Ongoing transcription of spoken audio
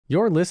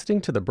You're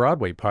listening to the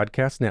Broadway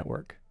Podcast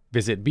Network.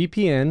 Visit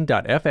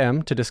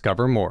bpn.fm to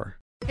discover more.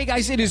 Hey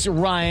guys, it is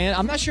Ryan.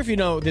 I'm not sure if you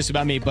know this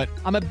about me, but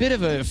I'm a bit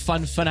of a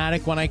fun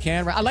fanatic when I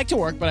can. I like to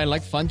work, but I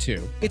like fun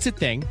too. It's a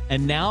thing.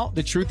 And now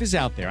the truth is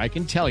out there. I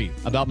can tell you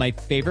about my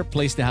favorite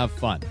place to have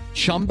fun.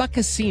 Chumba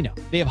Casino.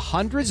 They have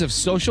hundreds of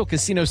social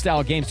casino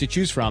style games to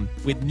choose from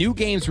with new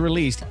games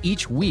released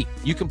each week.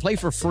 You can play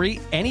for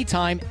free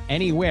anytime,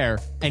 anywhere.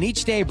 And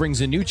each day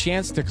brings a new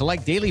chance to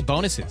collect daily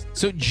bonuses.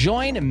 So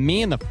join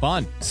me in the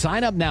fun.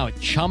 Sign up now at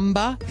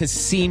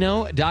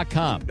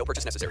ChumbaCasino.com. No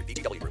purchase necessary.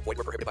 VGW Group. Void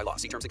where prohibited by law.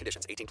 See terms and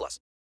conditions. 18+.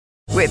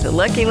 With the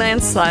Lucky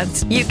Land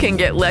Slots, you can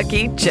get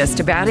lucky just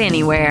about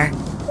anywhere.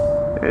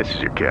 This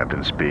is your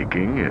captain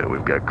speaking.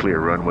 We've got clear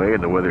runway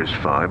and the weather's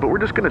fine, but we're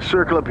just going to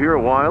circle up here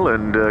a while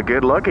and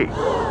get lucky.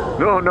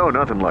 No,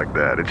 nothing like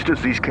that. It's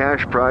just these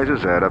cash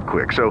prizes add up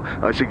quick. So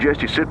I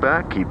suggest you sit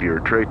back, keep your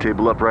tray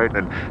table upright,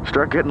 and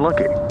start getting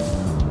lucky.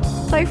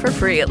 Play for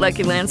free at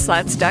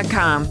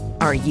LuckyLandSlots.com.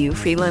 Are you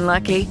feeling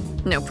lucky?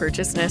 No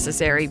purchase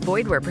necessary.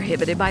 Void where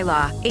prohibited by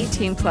law.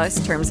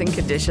 18+ terms and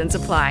conditions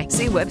apply.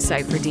 See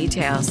website for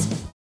details.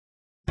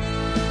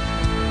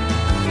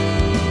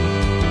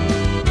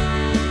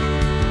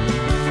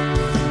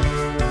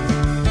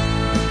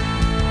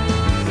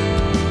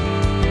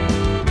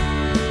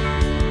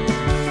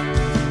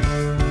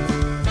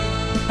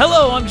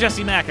 Hello, I'm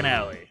Jesse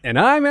McAnally. And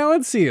I'm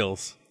Alan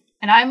Seals.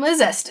 And I'm Liz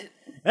Eston.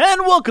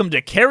 And welcome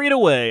to Carried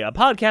Away, a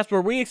podcast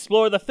where we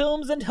explore the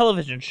films and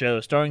television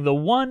shows starring the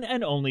one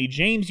and only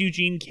James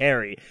Eugene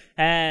Carey.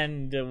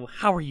 And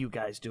how are you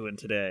guys doing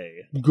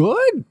today?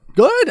 Good.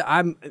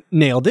 I'm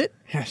nailed it.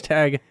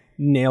 Hashtag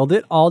nailed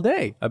it all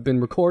day. I've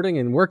been recording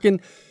and working.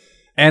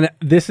 And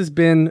this has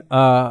been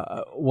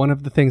one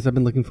of the things I've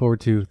been looking forward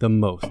to the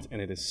most.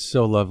 And it is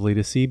so lovely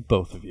to see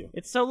both of you.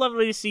 It's so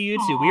lovely to see you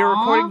two. We are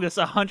recording this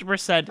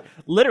 100%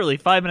 literally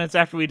 5 minutes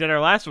after we did our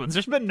last ones.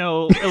 There's been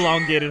no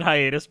elongated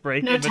hiatus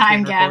break. No in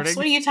time between gaps. recordings.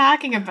 What are you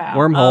talking about?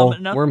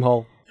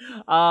 Wormhole.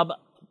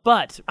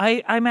 But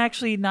I'm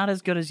actually not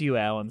as good as you,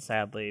 Alan,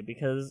 sadly,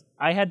 because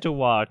I had to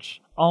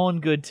watch All in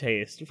Good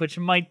Taste, which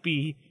might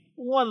be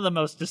one of the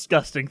most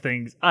disgusting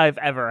things I've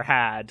ever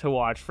had to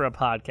watch for a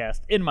podcast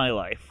in my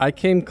life. I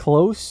came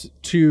close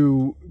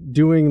to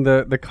doing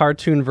the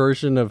cartoon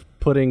version of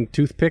putting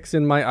toothpicks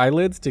in my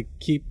eyelids to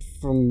keep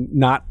from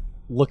not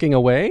looking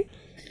away.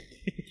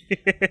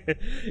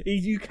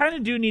 You kind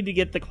of do need to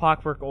get the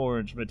Clockwork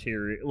Orange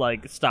material,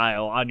 like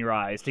style, on your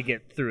eyes to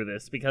get through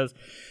this, because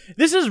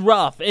this is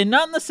rough, and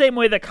not in the same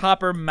way that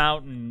Copper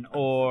Mountain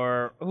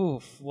or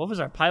what was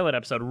our pilot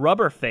episode,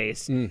 Rubber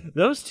Face.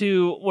 Those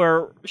two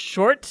were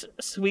short,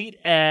 sweet,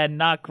 and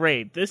not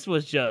great. This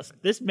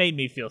made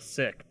me feel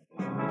sick.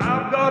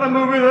 I've got a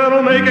movie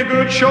that'll make a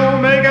good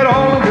show, make it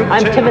all good.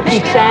 I'm Timothy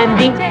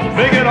Sandy,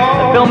 Make it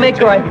all the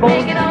filmmaker. I hope.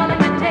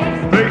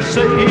 They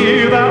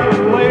say that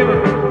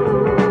flavor.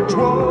 It's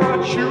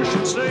what you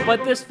should say.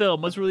 But this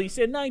film was released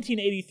in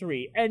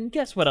 1983, and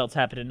guess what else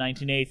happened in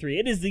 1983?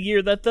 It is the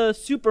year that the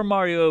Super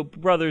Mario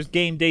Brothers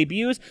game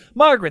debuts.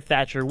 Margaret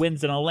Thatcher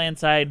wins in a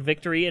landslide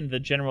victory in the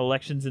general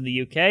elections in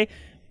the UK.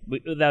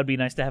 That would be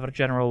nice to have a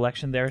general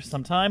election there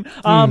sometime.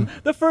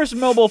 The first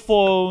mobile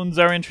phones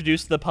are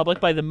introduced to the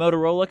public by the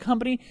Motorola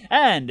Company,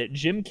 and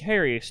Jim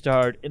Carrey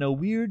starred in a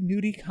weird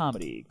nudie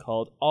comedy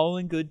called All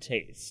in Good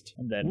Taste.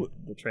 And then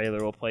the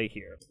trailer will play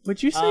here.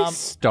 Would you say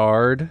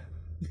starred?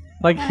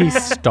 Like he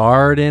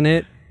starred in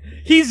it?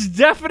 He's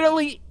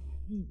definitely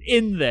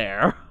in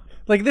there.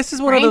 Like, this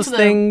is one of those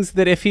things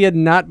that if he had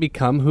not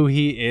become who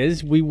he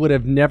is, we would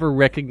have never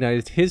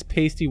recognized his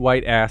pasty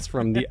white ass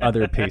from the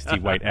other pasty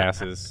white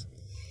asses.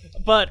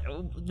 But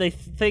the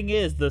thing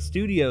is, the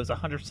studios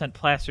 100%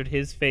 plastered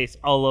his face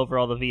all over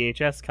all the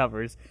VHS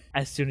covers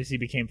as soon as he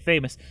became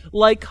famous,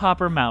 like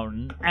Copper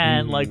Mountain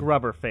and like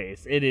Rubber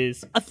Face. It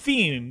is a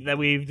theme that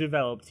we've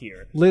developed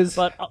here. Liz,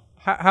 but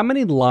how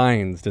many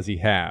lines does he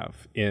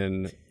have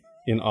in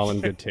All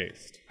in Good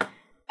Taste?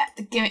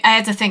 I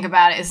had to think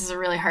about it. This is a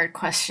really hard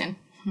question.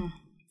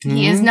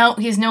 He has no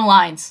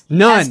lines.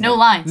 None. He has no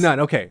lines. None.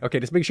 Okay.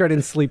 Just make sure I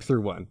didn't sleep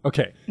through one.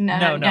 Okay.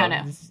 No.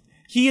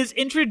 He is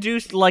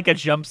introduced like a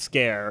jump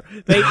scare.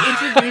 They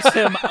introduce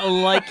him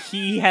like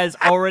he has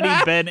already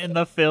been in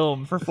the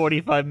film for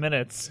 45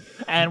 minutes,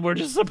 and we're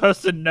just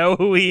supposed to know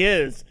who he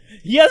is.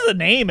 He has a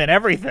name and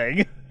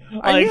everything.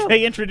 Like,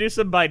 they introduce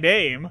him by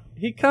name.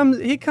 He comes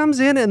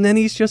in, and then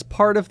he's just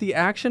part of the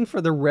action for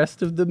the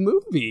rest of the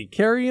movie,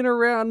 carrying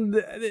around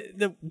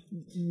the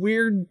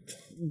weird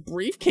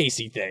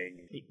briefcasey thing.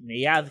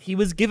 Yeah, he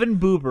was given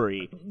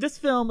boobery. This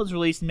film was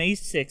released May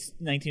 6,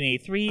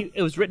 1983.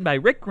 It was written by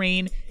Rick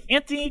Green,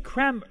 Anthony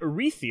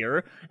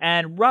Crumb-Rethier,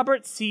 and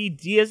Robert C.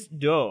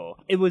 Diaz-Do.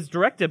 It was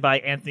directed by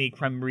Anthony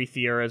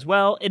Crumb-Rethier as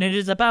well, and it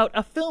is about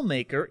a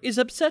filmmaker is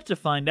upset to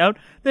find out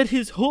that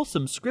his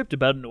wholesome script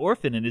about an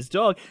orphan and his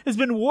dog has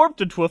been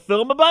warped into a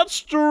film about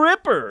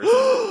strippers.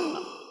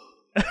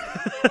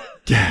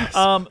 Yes.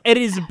 It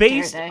is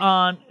based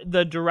on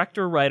the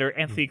director-writer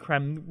Anthony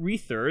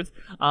Crumb-Rethiers'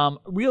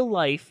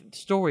 real-life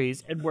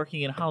stories and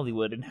working in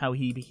Hollywood and how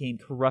he became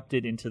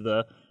corrupted into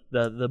the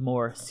the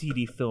more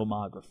seedy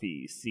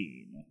filmography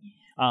scene.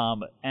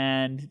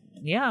 And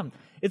yeah,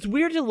 it's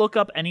weird to look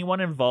up anyone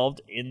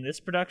involved in this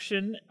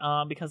production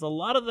because a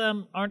lot of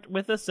them aren't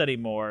with us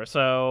anymore.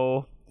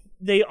 So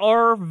they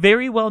are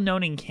very well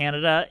known in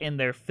Canada in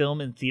their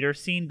film and theater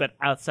scene, but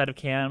outside of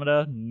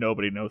Canada,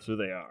 nobody knows who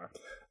they are.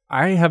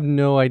 I have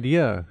no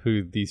idea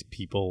who these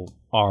people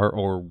are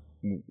or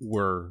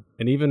were.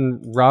 And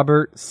even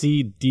Robert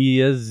C.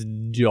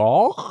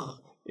 Diaz-Daw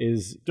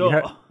is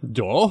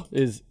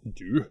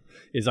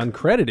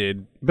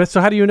uncredited. But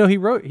so how do you know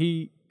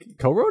he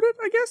co-wrote it,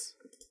 I guess?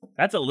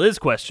 That's a Liz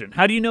question.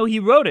 How do you know he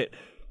wrote it?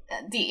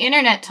 The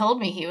internet told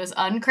me he was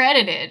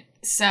uncredited,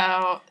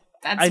 so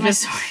that's my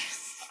story.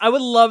 I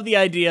would love the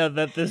idea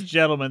that this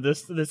gentleman,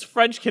 this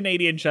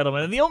French-Canadian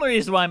gentleman, and the only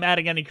reason why I'm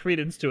adding any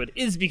credence to it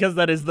is because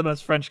that is the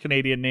most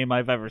French-Canadian name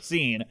I've ever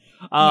seen.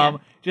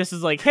 Just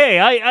as like, hey,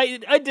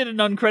 I did an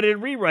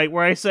uncredited rewrite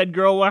where I said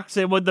girl walks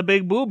in with the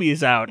big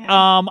boobies out. Yeah.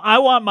 I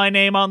want my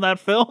name on that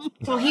film.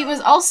 Well, he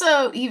was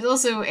also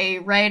a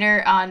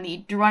writer on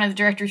one of the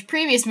director's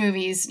previous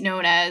movies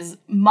known as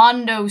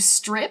Mondo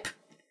Strip.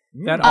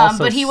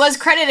 But he was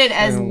credited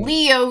as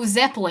Leo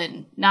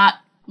Zeppelin, not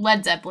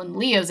Led Zeppelin,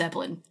 Leo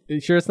Zeppelin. Are you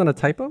sure it's not a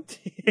typo?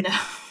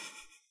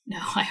 No,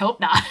 I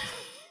hope not.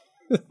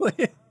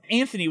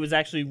 Anthony was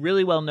actually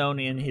really well known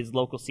in his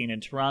local scene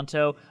in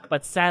Toronto,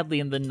 but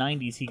sadly in the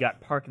 90s he got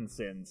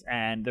Parkinson's,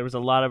 and there was a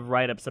lot of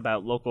write-ups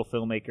about local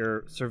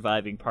filmmaker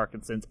surviving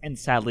Parkinson's, and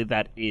sadly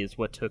that is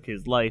what took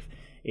his life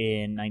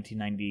in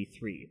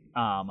 1993.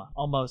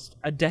 Almost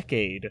a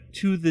decade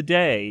to the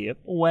day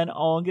when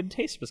All in Good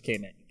Taste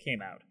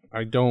came out.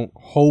 I don't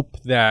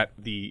hope that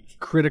the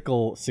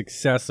critical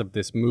success of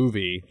this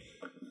movie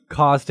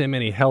caused him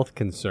any health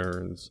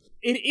concerns.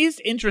 It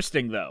is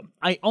interesting, though.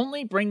 I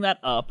only bring that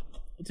up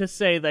to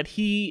say that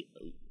the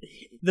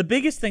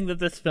biggest thing that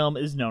this film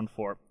is known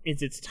for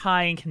is its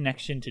tie and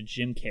connection to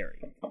Jim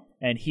Carrey.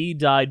 And he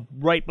died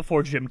right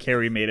before Jim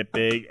Carrey made it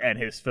big, and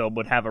his film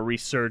would have a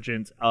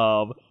resurgence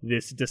of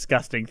this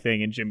disgusting thing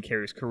in Jim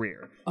Carrey's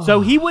career.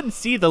 So he wouldn't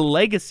see the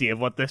legacy of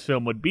what this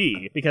film would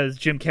be, because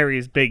Jim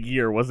Carrey's big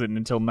year wasn't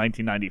until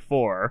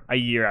 1994, a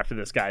year after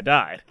this guy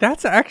died.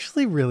 That's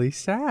actually really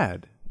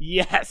sad.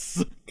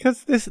 Yes.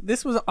 Because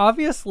this was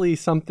obviously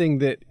something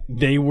that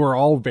they were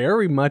all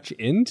very much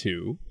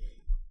into.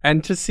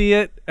 And to see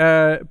it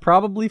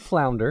probably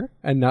flounder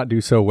and not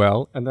do so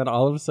well, and then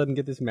all of a sudden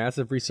get this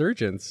massive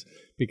resurgence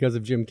because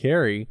of Jim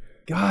Carrey.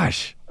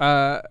 Gosh.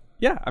 Yeah,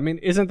 I mean,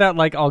 isn't that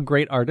like all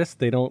great artists?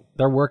 Their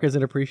work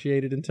isn't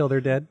appreciated until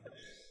they're dead?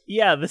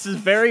 Yeah, this is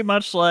very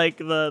much like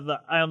the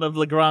Island of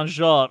Le Grand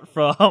Jatte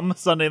from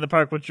Sunday in the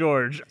Park with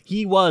George.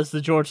 He was the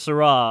George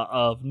Seurat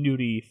of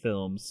nudie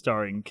films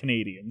starring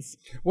Canadians.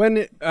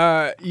 When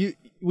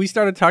we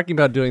started talking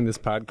about doing this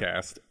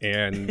podcast,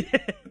 and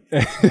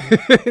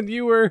and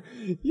you were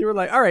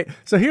like, all right,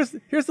 so here's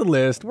the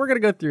list. We're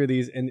gonna go through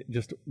these, and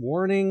just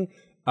warning,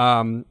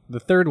 the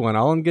third one,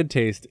 All in Good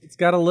Taste, it's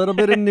got a little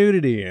bit of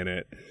nudity in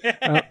it.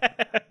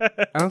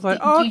 I was like,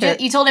 oh, okay.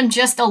 You told him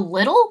just a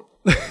little?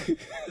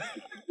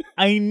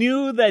 I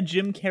knew that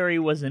Jim Carrey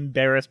was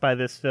embarrassed by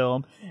this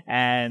film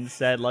and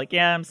said, like,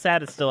 yeah, I'm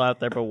sad it's still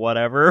out there, but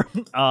whatever.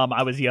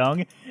 I was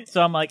young.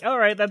 So I'm like, all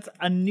right, that's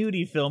a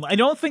nudie film. I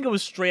don't think it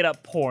was straight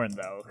up porn,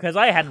 though, because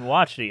I hadn't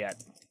watched it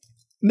yet.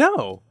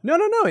 No.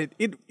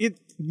 It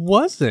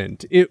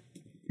wasn't.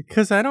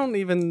 Because I don't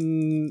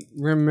even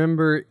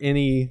remember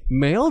any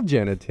male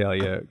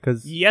genitalia.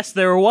 Yes,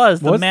 there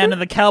was. The man in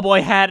the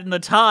cowboy hat and the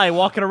tie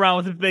walking around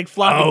with his big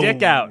floppy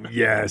dick out.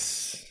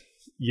 Yes.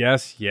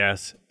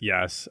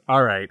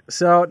 All right.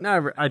 So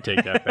now I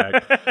take that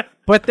back.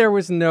 But there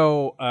was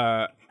no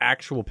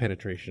actual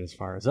penetration as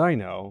far as I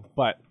know.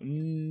 But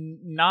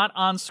not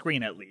on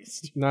screen, at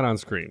least. Not on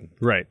screen.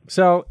 Right.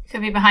 So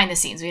could be behind the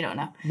scenes. We don't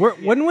know.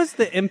 When was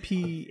the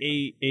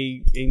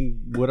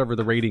MPAA, whatever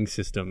the rating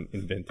system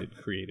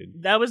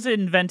created? That was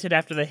invented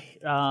after the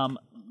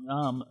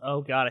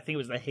I think it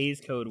was the Hays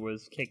Code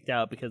was kicked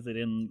out because they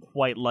didn't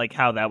quite like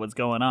how that was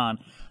going on.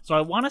 So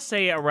I want to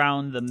say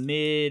around the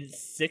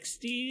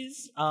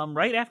mid-60s,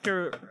 right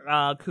after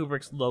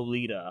Kubrick's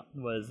Lolita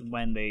was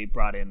when they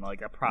brought in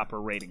like a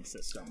proper rating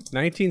system.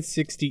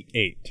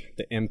 1968,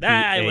 the MPAA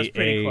that was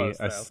pretty close,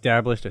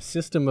 established a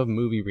system of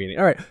movie rating.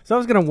 All right, so I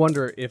was going to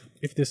wonder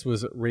if this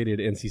was rated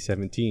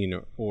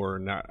NC-17 or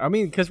not. I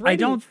mean, because I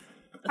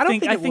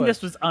think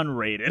this was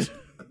unrated.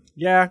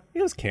 Yeah,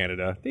 it was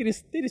Canada. They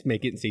just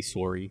make it and say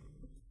sorry.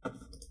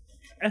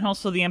 And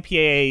also the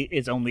MPAA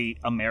is only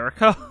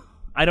America.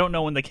 I don't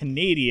know when the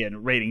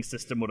Canadian rating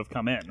system would have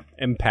come in.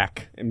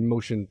 MPAC,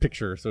 Motion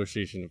Picture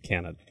Association of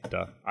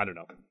Canada. I don't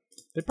know.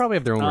 They probably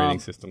have their own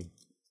rating system.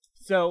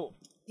 So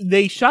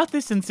they shot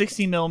this in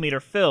 60mm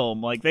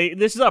film. Like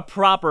this is a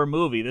proper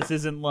movie. This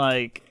isn't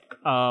like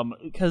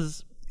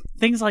because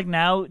things like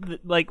now,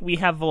 like we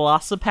have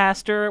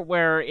Velocipaster,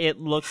 where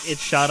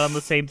it's shot on the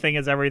same thing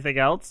as everything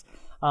else.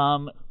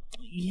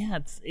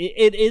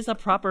 It is a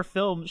proper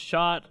film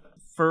shot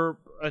for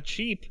a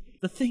cheap.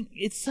 The thing,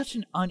 it's such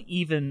an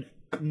uneven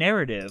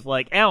narrative.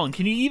 Like, Alan,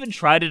 can you even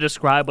try to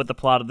describe what the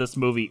plot of this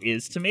movie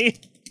is to me?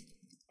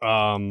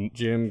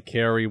 Jim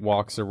Carrey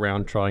walks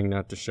around trying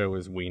not to show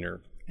his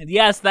wiener. And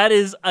yes, that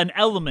is an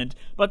element,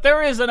 but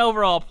there is an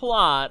overall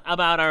plot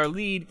about our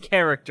lead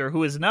character,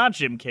 who is not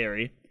Jim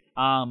Carrey,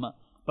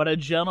 but a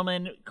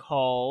gentleman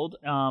called,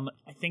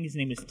 I think his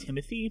name is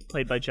Timothy,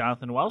 played by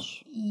Jonathan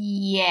Welsh.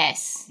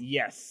 Yes.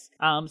 Yes.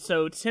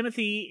 So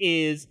Timothy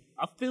is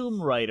a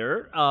film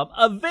writer,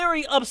 a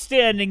very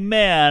upstanding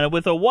man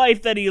with a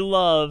wife that he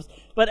loves,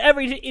 but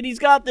and he's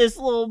got this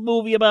little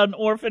movie about an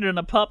orphan and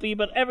a puppy,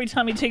 but every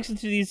time he takes it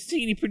to these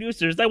seedy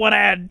producers, they want to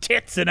add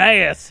tits and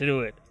ass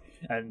to it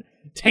and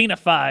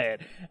taintify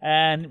it.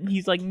 And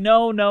he's like,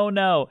 no.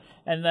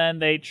 And then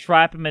they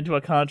trap him into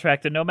a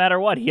contract, and no matter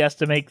what, he has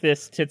to make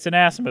this tits and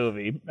ass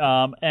movie.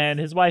 And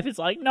his wife is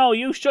like, no,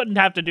 you shouldn't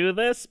have to do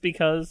this,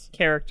 because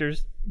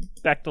characters,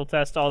 Bechdel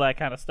test, all that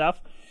kind of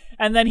stuff.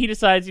 And then he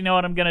decides, you know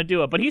what, I'm going to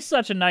do it. But he's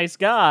such a nice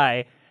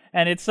guy,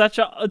 and it's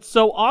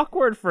so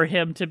awkward for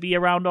him to be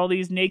around all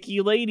these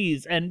naked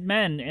ladies and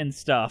men and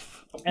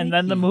stuff. And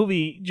then the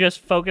movie just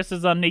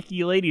focuses on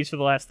naked ladies for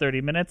the last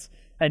 30 minutes,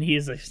 and he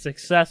is a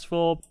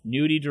successful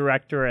nudie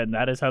director, and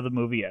that is how the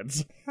movie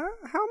ends.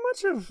 How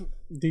much of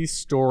these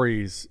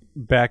stories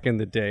back in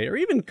the day, or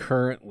even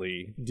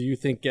currently, do you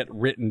think get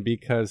written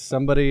because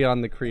somebody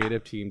on the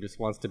creative team just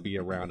wants to be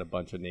around a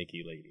bunch of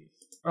naked ladies?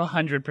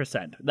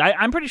 100%.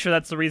 I'm pretty sure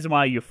that's the reason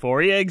why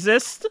Euphoria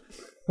exists.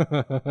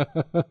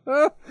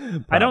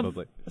 I don't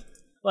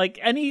like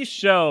any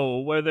show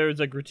where there's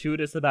a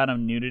gratuitous amount of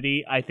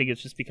nudity. I think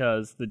it's just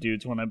because the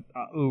dudes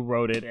who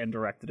wrote it and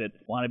directed it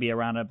want to be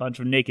around a bunch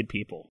of naked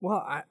people.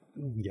 Well, I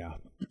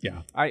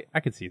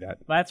could see that.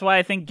 That's why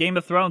I think Game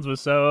of Thrones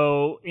was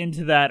so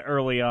into that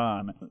early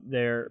on.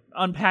 They're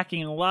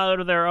unpacking a lot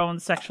of their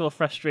own sexual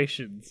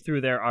frustrations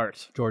through their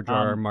art. George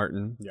R.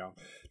 Martin. Yeah.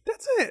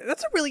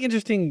 That's a really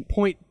interesting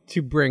point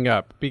to bring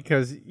up,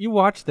 because you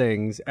watch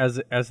things as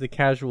the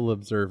casual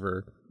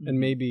observer, and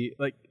maybe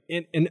like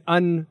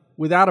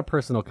without a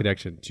personal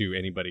connection to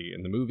anybody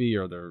in the movie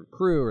or their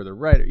crew or the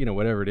writer,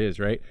 whatever it is,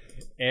 right?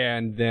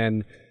 And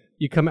then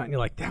you come out and you're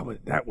like,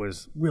 that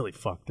was really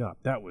fucked up.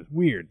 That was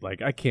weird.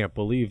 Like, I can't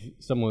believe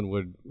someone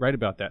would write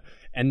about that.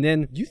 And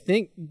then you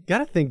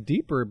gotta think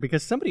deeper,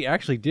 because somebody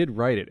actually did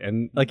write it.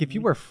 And like, if you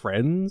were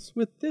friends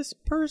with this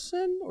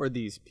person or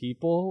these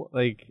people,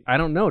 like, I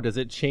don't know, does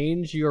it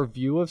change your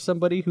view of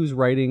somebody who's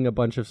writing a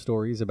bunch of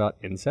stories about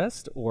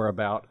incest or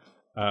about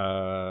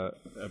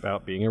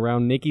being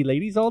around naked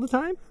ladies all the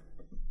time?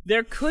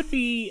 There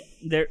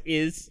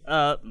is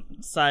a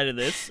side of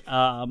this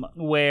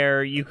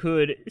where you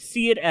could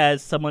see it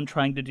as someone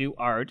trying to do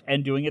art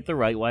and doing it the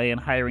right way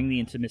and hiring the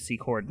intimacy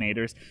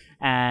coordinators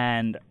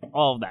and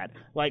all of that.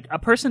 Like, a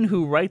person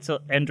who writes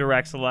and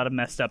directs a lot of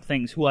messed up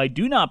things, who I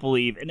do not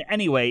believe in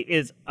any way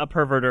is a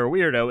pervert or a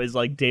weirdo, is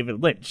like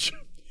David Lynch,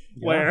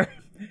 where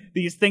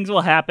these things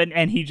will happen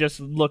and he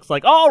just looks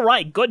like, all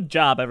right, good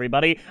job,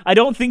 everybody. I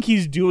don't think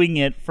he's doing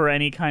it for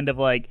any kind of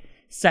like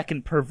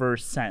second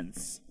perverse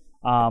sense.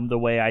 The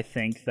way I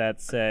think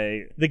that,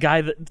 say, the guy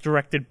that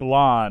directed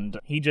Blonde,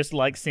 he just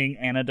likes seeing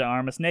Ana de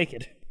Armas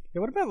naked. Yeah,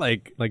 what about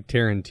like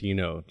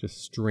Tarantino?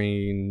 Just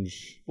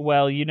strange.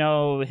 Well,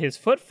 his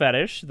foot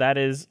fetish, that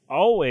is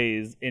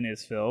always in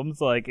his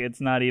films. Like, it's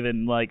not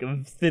even like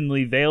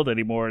thinly veiled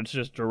anymore. It's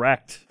just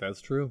direct.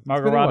 That's true.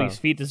 Margot Robbie's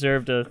feet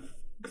deserved a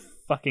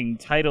fucking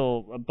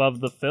title above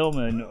the film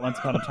in Once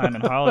Upon a Time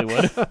in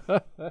Hollywood.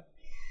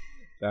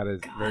 That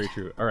is very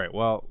true. All right,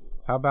 well,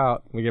 how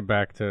about we get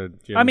back to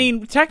Jim I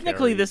mean,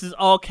 technically Carrey. This is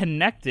all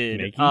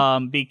connected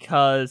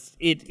because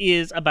it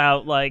is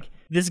about, like,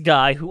 this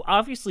guy who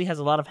obviously has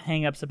a lot of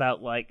hang-ups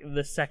about, like,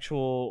 the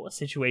sexual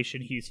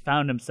situation he's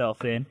found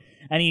himself in.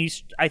 And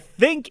I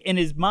think in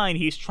his mind,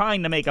 he's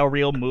trying to make a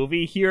real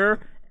movie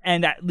here,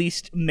 and at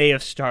least may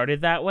have started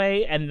that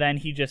way, and then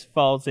he just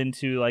falls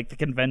into, like, the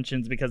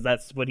conventions because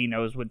that's what he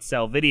knows would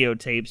sell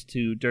videotapes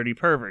to dirty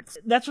perverts.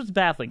 That's what's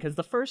baffling, because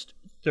the first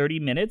 30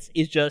 minutes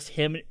is just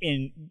him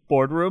in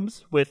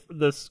boardrooms with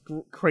the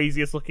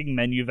craziest looking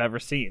men you've ever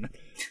seen.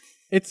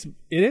 It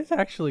is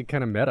actually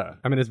kind of meta.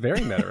 I mean, it's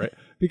very meta, right?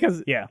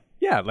 Because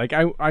like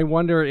I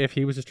wonder if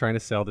he was just trying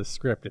to sell this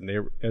script,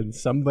 and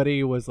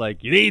somebody was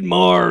like, "You need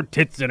more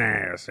tits and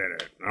ass in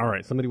it." All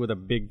right, somebody with a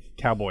big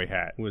cowboy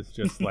hat was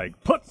just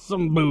like, "Put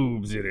some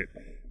boobs in it."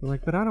 I'm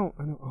like, but I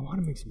want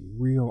to make some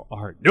real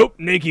art. Nope,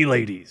 naked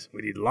ladies.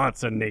 We need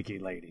lots of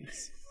naked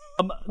ladies.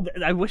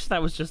 I wish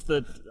that was just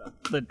the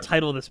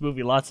title of this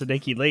movie, Lots of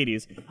Naked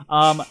Ladies.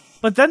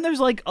 But then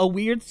there's like a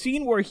weird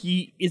scene where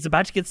he is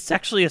about to get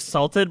sexually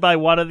assaulted by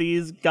one of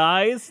these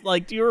guys.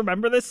 Like, do you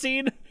remember this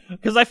scene?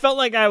 Because I felt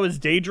like I was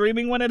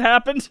daydreaming when it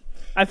happened.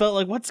 I felt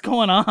like, what's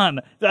going on?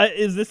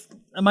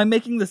 Am I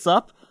making this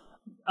up?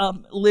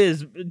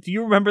 Liz, do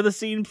you remember the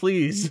scene,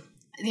 please?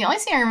 The only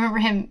thing I remember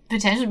him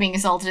potentially being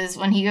assaulted is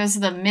when he goes to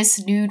the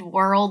Miss Nude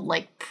World,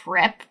 like,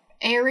 prep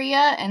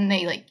area, and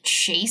they, like,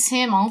 chase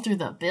him all through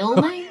the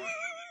building.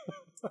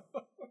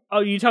 Oh,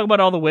 you talking about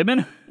all the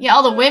women? Yeah,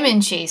 all the women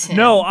chase him.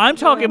 No, I'm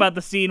talking about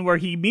the scene where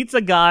he meets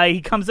a guy,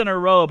 he comes in a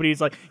robe, and he's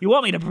like, you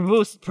want me to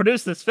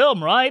produce this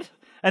film, right?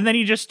 And then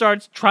he just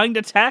starts trying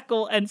to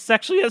tackle and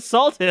sexually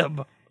assault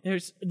him.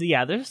 There's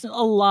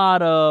a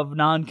lot of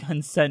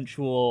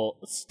non-consensual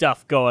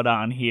stuff going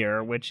on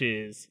here, which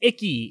is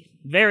icky,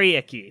 very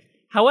icky.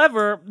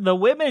 However, the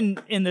women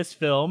in this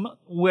film,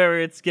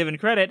 where it's given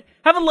credit,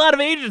 have a lot of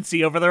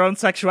agency over their own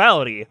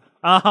sexuality.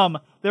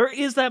 There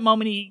is that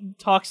moment he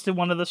talks to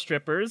one of the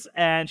strippers,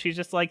 and she's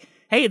just like,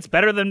 hey, it's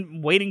better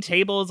than waiting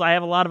tables. I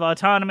have a lot of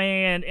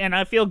autonomy, and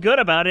I feel good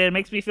about it. It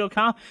makes me feel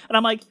calm. And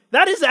I'm like,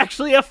 that is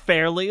actually a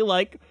fairly,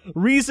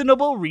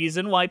 reasonable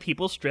reason why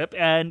people strip,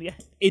 and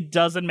it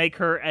doesn't make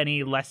her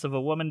any less of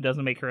a woman,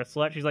 doesn't make her a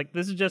slut. She's like,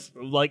 this is just,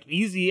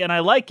 easy, and I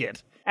like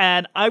it.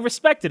 And I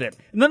respected it.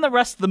 And then the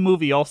rest of the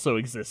movie also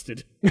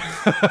existed.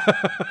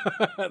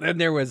 Then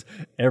there was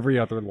every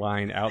other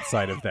line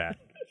outside of that.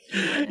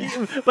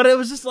 But it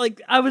was just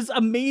I was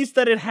amazed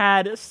that it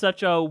had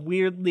such a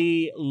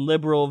weirdly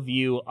liberal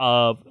view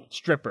of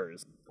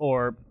strippers.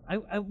 Or,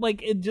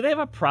 do they have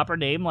a proper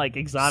name,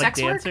 exotic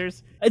sex work?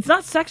 dancers? It's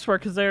not sex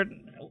work, because they're,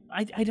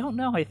 I don't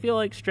know. I feel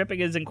like stripping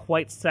isn't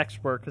quite sex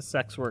work, because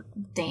sex work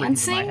dancing?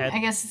 rings in my head. I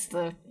guess it's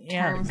the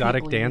term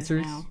exotic people use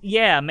dancers? now.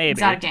 Yeah, maybe.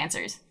 Exotic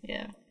dancers,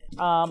 yeah.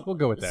 We'll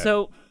go with that.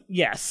 So,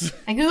 yes.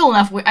 I've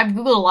Googled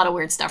a lot of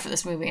weird stuff for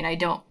this movie, and I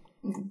don't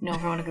know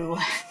if I want to Google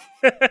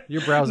it.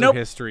 Your browser Nope.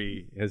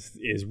 history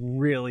is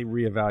really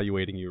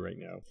reevaluating you right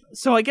now.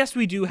 So I guess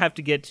we do have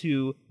to get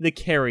to the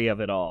Carrey of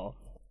it all.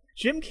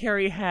 Jim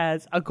Carrey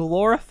has a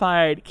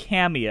glorified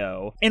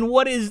cameo in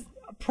what is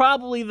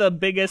probably the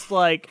biggest,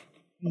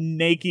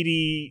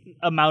 nakedy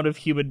amount of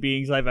human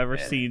beings I've ever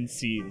seen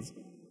scenes.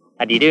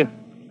 How do you do?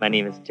 My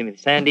name is Timothy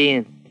Sandy,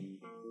 and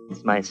this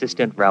is my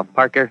assistant, Ralph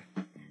Parker.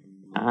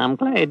 I'm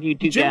glad you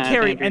two Jim guys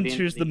Carrey entered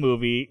enters into the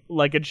movie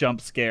like a jump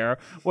scare,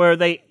 where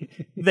they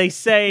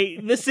say,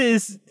 this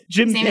is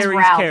Jim His name is Carrey's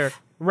Ralph. character.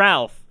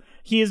 Ralph.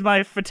 He is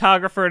my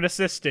photographer and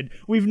assistant.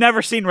 We've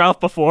never seen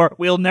Ralph before.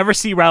 We'll never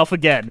see Ralph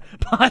again.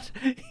 But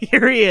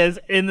here he is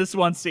in this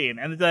one scene.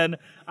 And then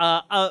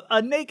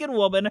a naked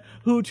woman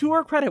who, to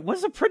her credit,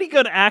 was a pretty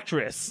good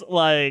actress.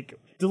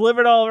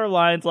 Delivered all her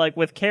lines,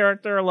 with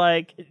character,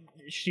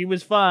 she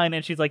was fine.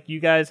 And she's like, you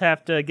guys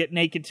have to get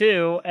naked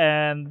too.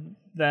 And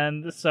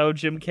then so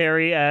Jim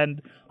Carrey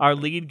and our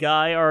lead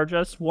guy are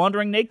just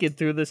wandering naked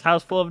through this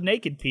house full of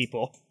naked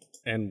people.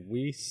 And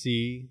we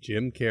see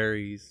Jim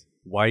Carrey's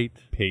white,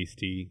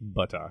 pasty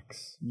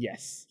buttocks.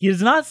 Yes. He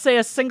does not say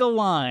a single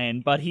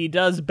line, but he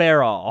does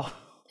bear all.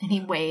 And he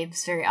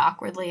waves very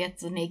awkwardly at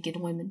the naked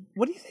women.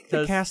 What do you think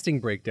the casting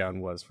breakdown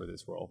was for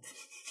this role?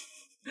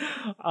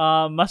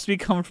 Must be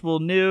comfortable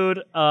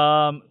nude.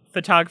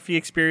 Photography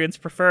experience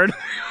preferred.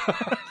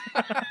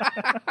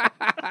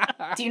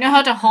 Do you know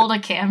how to hold a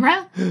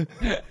camera?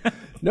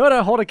 Know how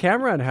to hold a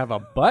camera and have a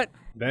butt?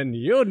 Then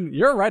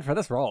you're right for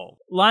this role.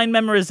 Line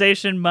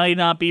memorization might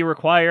not be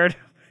required.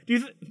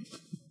 Do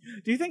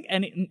you think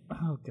any...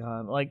 Oh,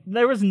 God.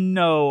 There was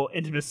no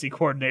intimacy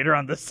coordinator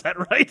on this set,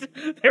 right?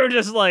 They were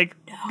just,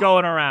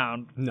 going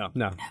around. No.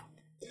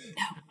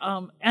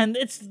 And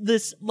it's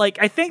this,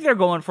 I think they're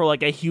going for,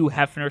 a Hugh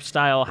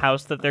Hefner-style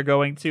house that they're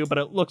going to, but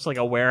it looks like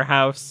a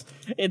warehouse.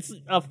 It's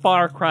a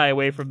far cry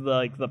away from,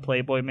 the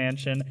Playboy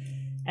Mansion.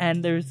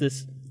 And there's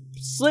this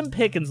Slim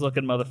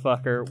Pickens-looking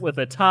motherfucker with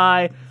a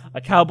tie,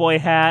 a cowboy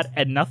hat,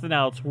 and nothing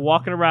else,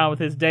 walking around with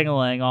his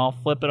ding-a-ling all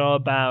flipping all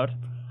about.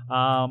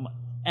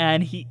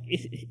 And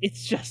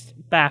it's just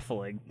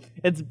baffling.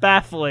 It's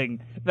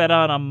baffling that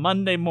on a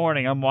Monday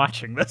morning I'm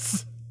watching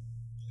this.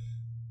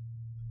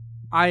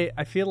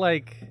 I feel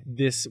like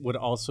this would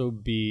also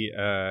be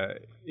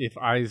if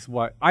Eyes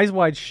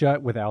Wide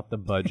Shut without the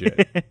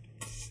budget.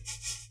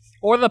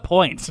 Or the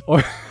point.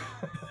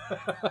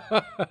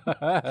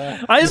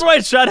 Eyes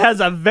Wide Shut has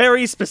a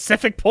very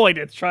specific point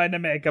it's trying to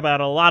make about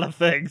a lot of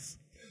things.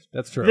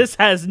 That's true. This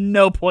has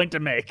no point to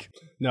make.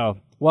 No.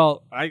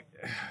 Well,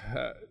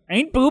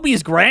 Ain't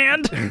boobies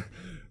grand?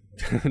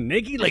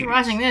 Naked If lady. you're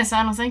watching this,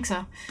 I don't think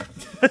so.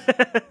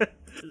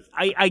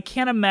 I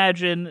can't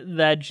imagine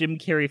that Jim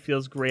Carrey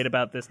feels great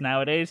about this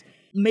nowadays.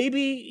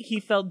 Maybe he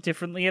felt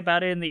differently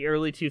about it in the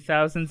early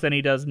 2000s than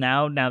he does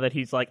now that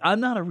he's like, I'm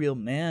not a real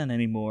man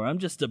anymore. I'm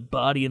just a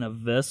body in a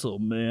vessel,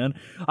 man.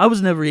 I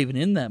was never even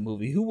in that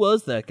movie. Who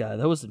was that guy?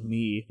 That wasn't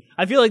me.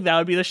 I feel like that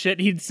would be the shit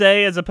he'd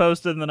say, as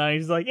opposed to in the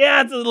 90s,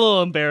 yeah, it's a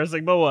little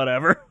embarrassing, but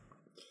whatever.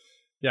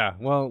 Yeah,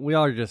 well, we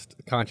are just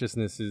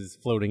consciousness is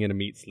floating in a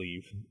meat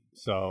sleeve.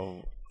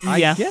 So I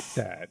Yeah. get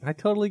that. I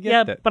totally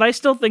get that. But I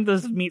still think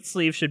this meat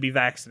sleeve should be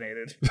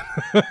vaccinated.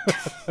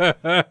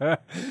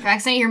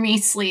 Vaccinate your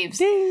meat sleeves.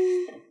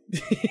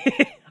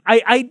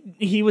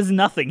 He was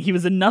nothing. He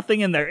was a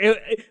nothing in there.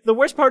 The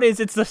worst part is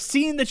it's the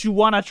scene that you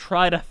want to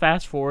try to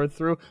fast forward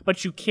through,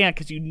 but you can't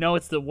because you know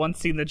it's the one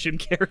scene that Jim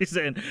Carrey's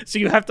in, so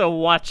you have to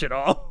watch it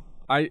all.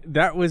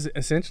 That was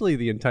essentially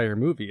the entire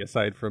movie,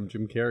 aside from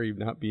Jim Carrey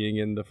not being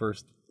in the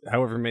first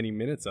however many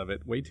minutes of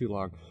it, way too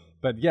long.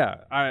 But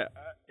yeah,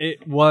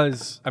 It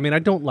was, I mean, I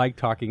don't like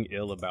talking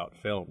ill about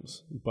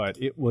films,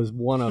 but it was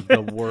one of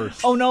the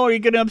worst. Oh no, are you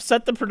going to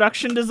upset the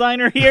production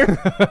designer here?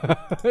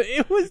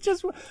 It was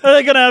just... Are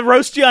they going to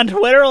roast you on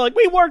Twitter? Like,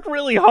 we worked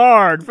really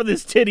hard for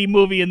this titty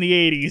movie in the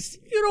 80s.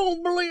 You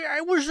don't believe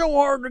it was so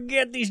hard to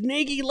get these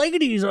naked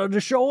ladies to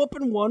show up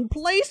in one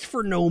place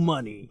for no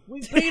money.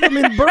 We paid them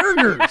in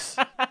burgers.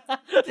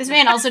 This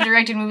man also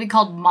directed a movie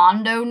called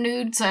Mondo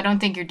Nude, so I don't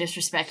think you're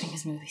disrespecting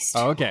his movies.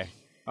 Oh, okay.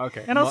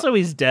 And also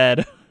he's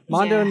dead.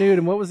 Mondo Nude,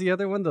 and what was the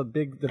other one? The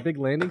big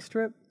landing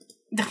strip?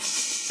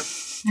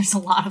 There's a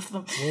lot of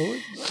them.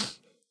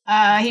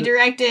 He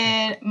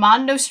directed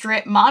Mondo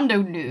Strip,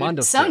 Mondo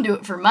Nude. Some do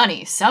it for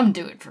money, some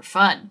do it for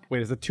fun.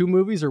 Wait, is it 2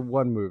 movies or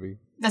 1 movie?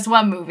 That's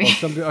 1 movie.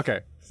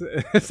 Okay.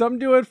 Some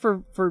do it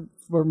for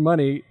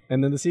money,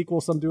 and then the sequel,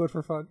 some do it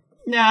for fun.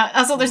 Yeah,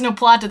 also there's no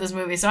plot to this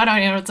movie, so I don't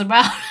even know what it's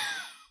about.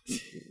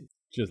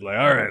 Just like,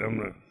 all right, I'm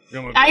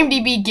gonna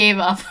IMDb gave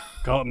up.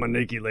 Call it my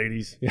naked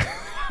ladies.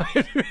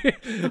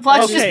 The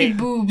plot should just be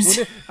boobs.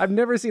 I've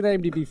never seen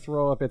IMDb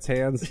throw up its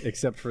hands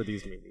except for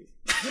these movies.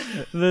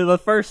 The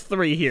first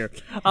 3 here.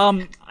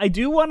 I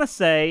do want to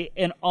say,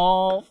 in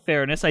all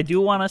fairness, I do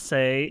want to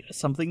say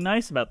something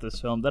nice about this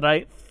film that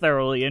I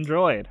thoroughly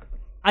enjoyed.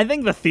 I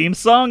think the theme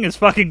song is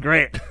fucking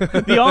great.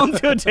 The On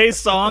to a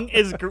Taste song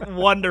is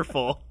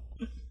wonderful.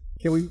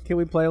 Can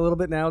we play a little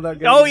bit now?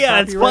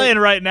 It's playing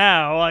right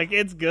now. Like,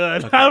 it's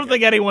good. Okay, I don't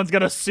think anyone's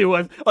gonna sue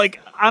us. Like,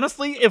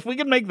 honestly, if we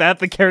could make that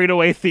the Carried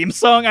Away theme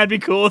song, I'd be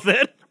cool with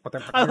it.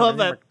 I love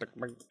that.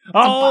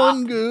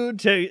 On good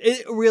taste.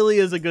 It really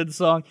is a good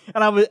song.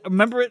 And I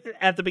remember it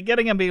at the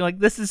beginning, I'm being like,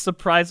 this is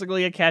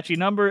surprisingly a catchy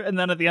number. And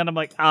then at the end, I'm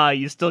like,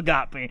 you still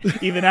got me.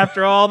 Even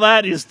after all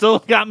that, you still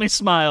got me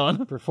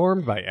smiling.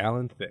 Performed by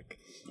Alan Thicke.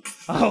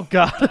 Oh,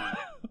 God.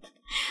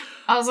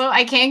 Also,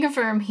 I can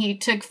confirm he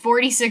took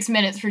 46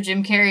 minutes for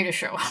Jim Carrey to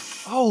show up.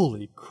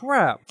 Holy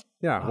crap.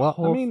 Yeah, well,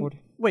 I mean,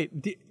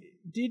 wait,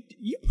 did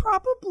you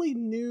probably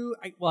knew...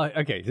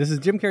 okay, this is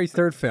Jim Carrey's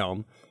 3rd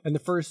film, and the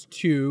first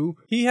 2,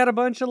 he had a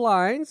bunch of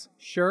lines,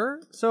 sure.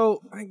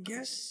 So, I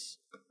guess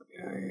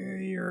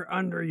you're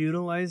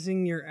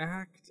underutilizing your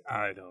act.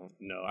 I don't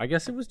know. I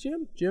guess it was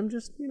Jim. Jim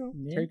just,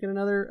 taking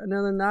another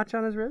notch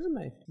on his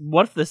resume.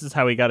 What if this is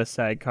how he got a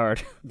SAG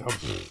card?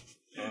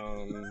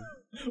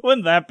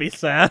 Wouldn't that be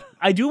sad?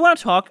 I do want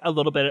to talk a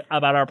little bit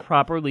about our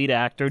proper lead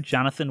actor,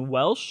 Jonathan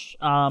Welsh.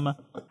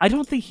 I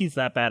don't think he's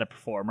that bad a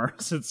performer,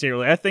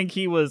 sincerely. I think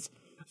he was,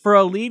 for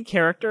a lead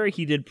character,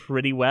 he did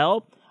pretty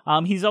well.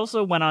 He's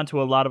also went on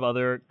to a lot of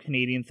other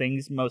Canadian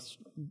things. He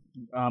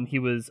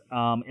was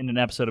in an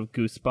episode of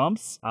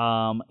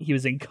Goosebumps. He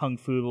was in Kung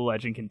Fu: The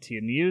Legend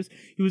Continues.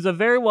 He was a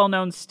very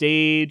well-known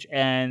stage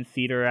and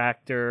theater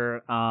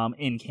actor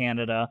in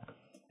Canada.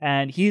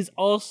 And he's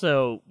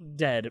also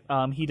dead.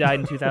 He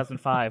died in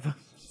 2005.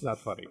 It's not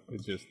funny.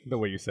 It's just the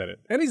way you said it.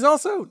 And he's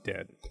also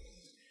dead.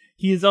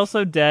 He is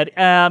also dead.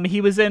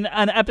 He was in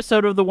an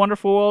episode of The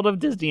Wonderful World of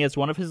Disney as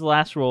one of his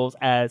last roles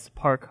as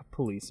park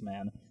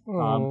policeman.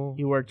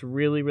 He worked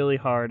really, really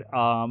hard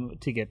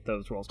to get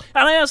those roles.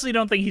 And I honestly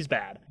don't think he's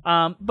bad.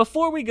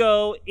 Before we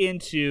go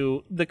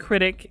into the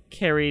Critic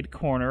Carried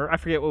Corner, I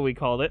forget what we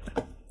called it.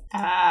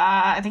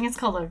 I think it's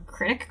called a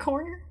Critic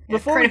Corner?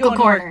 Critical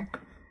Corner.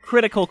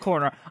 Critical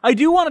Corner. I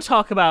do want to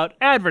talk about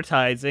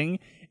advertising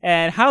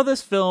and how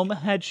this film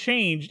had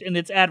changed in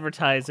its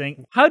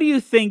advertising. How do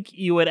you think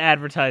you would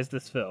advertise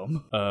this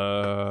film?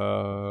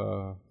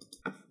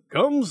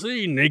 Come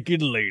see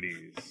naked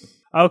ladies.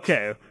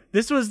 Okay,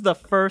 this was the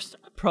first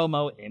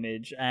promo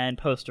image and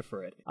poster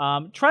for it.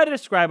 Try to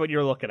describe what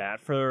you're looking at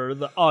for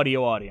the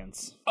audio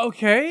audience.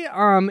 Okay,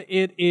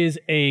 it is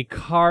a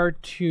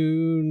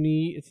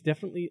cartoony, it's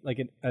definitely like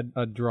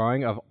a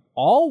drawing of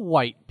all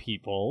white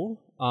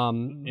people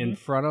in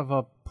front of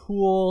a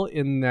pool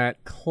in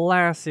that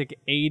classic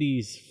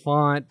 80s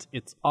font.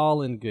 It's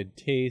all in good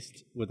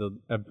taste with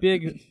a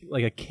big,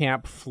 like a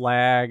camp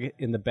flag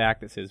in the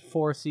back that says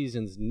Four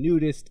Seasons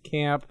Nudist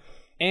Camp.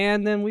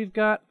 And then we've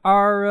got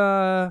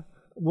our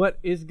what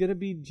is going to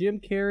be Jim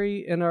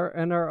Carrey and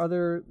our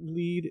other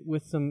lead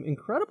with some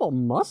incredible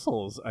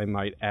muscles, I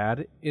might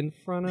add, in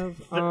front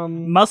of...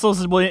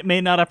 muscles may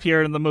not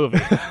appear in the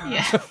movie.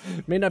 Yeah.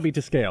 May not be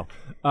to scale.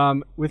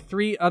 With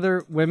 3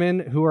 other women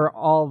who are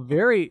all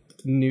very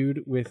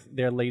nude with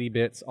their lady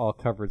bits all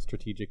covered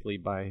strategically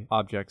by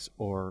objects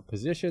or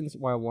positions,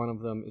 while one of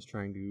them is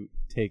trying to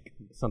take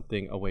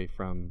something away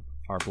from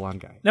our blonde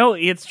guy. No,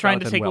 it's trying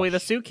Jonathan to take Welsh. away the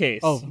suitcase.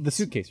 Oh, the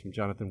suitcase from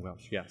Jonathan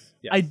Welsh, yes.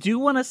 I do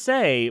want to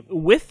say,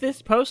 with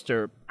this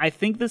poster, I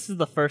think this is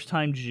the first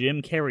time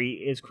Jim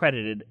Carrey is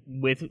credited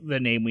with the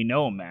name we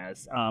know him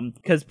as.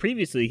 Because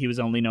previously he was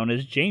only known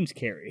as James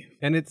Carrey.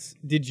 And it's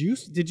did you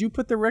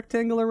put the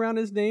rectangle around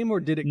his name,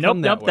 or did it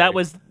come that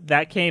way? Nope,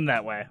 that came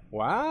that way.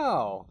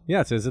 Wow.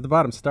 Yeah, it says at the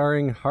bottom,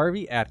 starring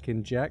Harvey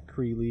Atkin, Jack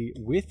Creeley,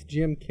 with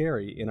Jim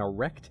Carrey in a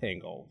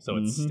rectangle. So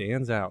it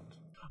stands out.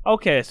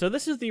 Okay, so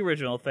this is the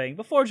original thing,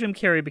 before Jim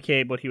Carrey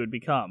became what he would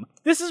become.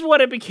 This is what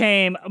it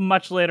became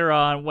much later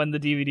on when the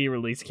DVD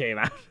release came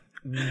out.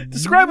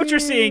 Describe what you're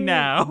seeing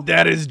now.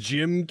 That is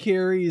Jim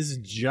Carrey's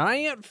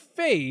giant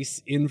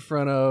face in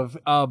front of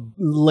a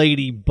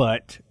lady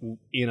butt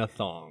in a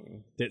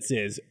thong that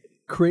says,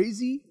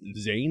 crazy,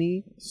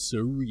 zany,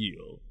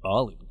 surreal,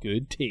 all in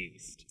good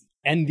taste.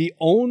 And the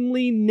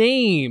only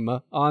name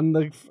on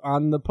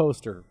the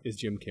poster is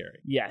Jim Carrey.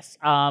 Yes.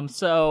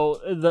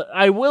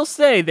 I will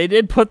say they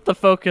did put the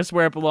focus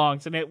where it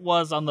belongs, and it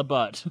was on the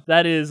butt.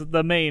 That is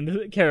the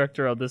main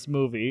character of this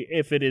movie,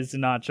 if it is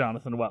not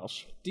Jonathan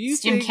Welsh.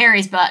 It's Jim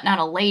Carrey's butt, not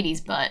a lady's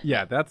butt.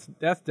 Yeah, that's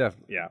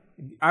definitely, yeah.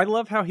 I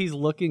love how he's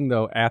looking,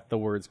 though, at the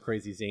words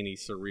crazy, zany,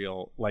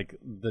 surreal, like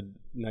the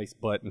nice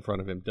butt in front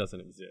of him doesn't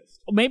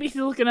exist. Maybe he's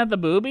looking at the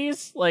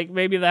boobies? Like,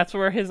 maybe that's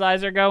where his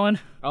eyes are going?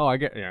 Oh, I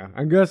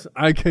guess,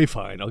 okay,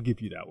 fine, I'll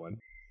give you that one.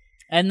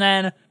 And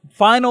then,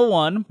 final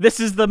one. This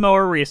is the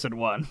more recent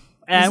one.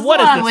 And this what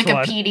is on this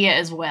Wikipedia one?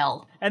 as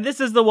well. And this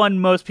is the one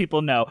most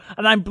people know.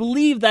 And I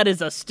believe that is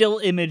a still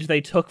image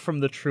they took from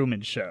The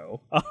Truman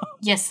Show.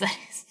 Yes, that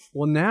is.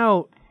 Well,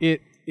 now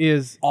it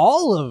is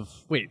all of...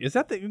 Wait, is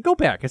that the... Go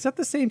back. Is that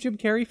the same Jim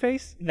Carrey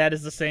face? That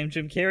is the same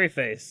Jim Carrey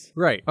face.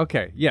 Right.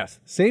 Okay. Yes.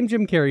 Same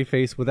Jim Carrey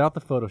face without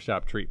the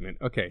Photoshop treatment.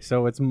 Okay.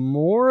 So it's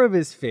more of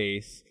his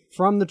face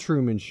from The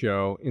Truman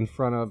Show in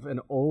front of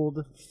an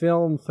old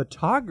film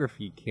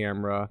photography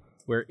camera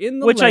where in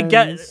the Which lens... I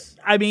get...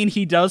 I mean,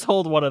 he does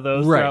hold one of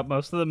those throughout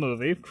most of the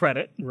movie.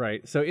 Credit.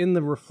 Right. So in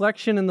the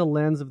reflection in the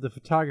lens of the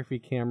photography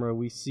camera,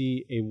 we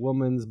see a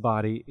woman's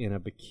body in a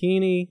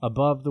bikini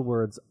above the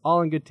words,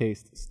 all in good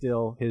taste.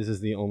 Still, his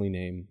is the only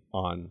name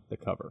on the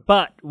cover.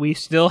 But we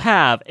still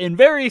have, in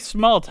very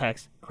small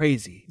text,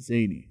 crazy,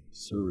 zany,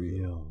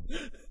 surreal.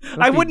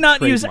 I would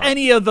not use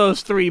any of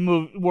those three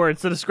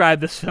words to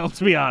describe this film,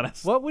 to be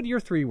honest. What would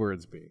your 3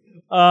 words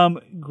be?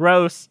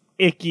 Gross,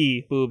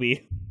 icky,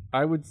 booby.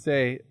 I would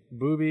say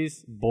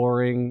boobies,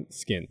 boring,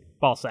 skin.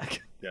 Ballsack.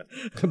 Yeah.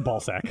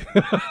 Ballsack.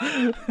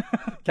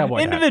 Cowboy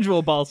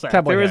Individual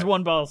ballsack. There is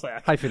one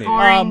ballsack. Hyphenated.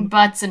 Boring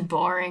butts and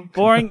boring.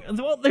 Boring.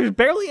 Well, there's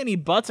barely any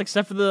butts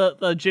except for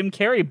the Jim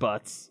Carrey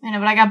butts. I know,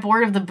 but I got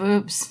bored of the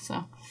boobs,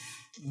 so...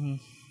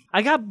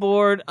 I got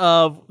bored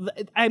of...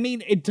 I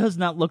mean, it does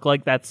not look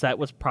like that set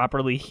was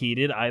properly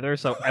heated either,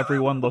 so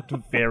everyone looked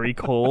very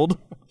cold.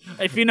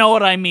 If you know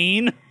what I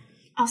mean.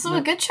 Also,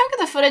 a good chunk of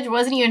the footage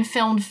wasn't even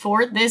filmed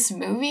for this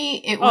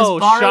movie. It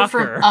was borrowed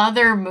from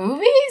other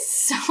movies,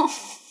 so...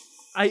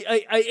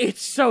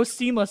 It's so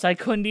seamless, I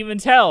couldn't even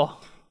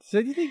tell.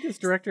 So do you think this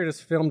director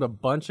just filmed a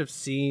bunch of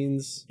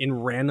scenes in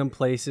random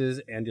places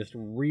and just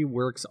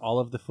reworks all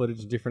of the footage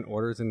in different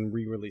orders and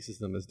re-releases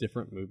them as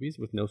different movies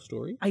with no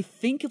story? I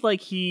think like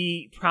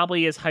he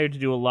probably is hired to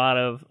do a lot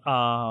of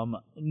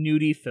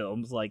nudie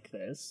films like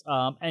this,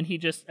 and he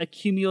just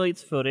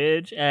accumulates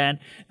footage, and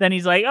then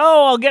he's like,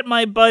 oh, I'll get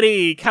my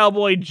buddy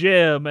Cowboy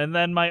Jim, and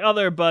then my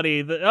other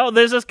buddy,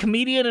 there's this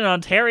comedian in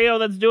Ontario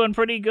that's doing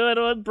pretty good,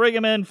 I'll bring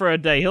him in for a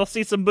day, he'll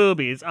see some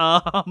boobies,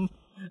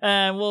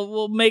 and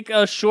we'll make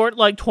a short,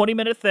 like,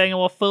 20-minute thing, and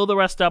we'll fill the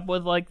rest up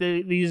with, like,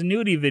 these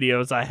nudie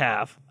videos I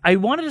have. I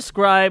want to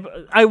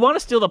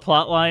steal the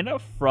plot line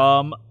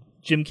from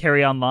Jim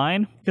Carrey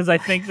Online, because I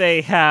think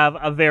they have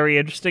a very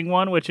interesting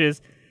one, which is,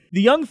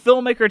 the young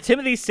filmmaker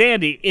Timothy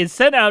Sandy is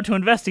sent out to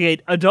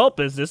investigate adult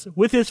business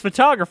with his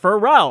photographer,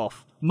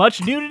 Ralph.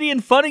 Much nudity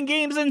and fun and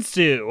games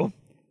ensue.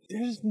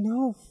 There's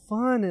no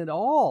fun at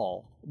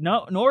all.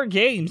 No, nor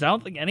games. I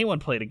don't think anyone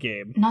played a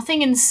game.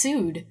 Nothing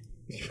ensued.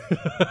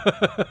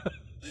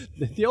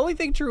 The only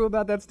thing true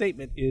about that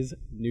statement is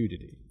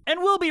nudity. And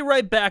we'll be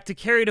right back to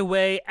Carried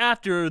Away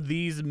after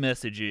these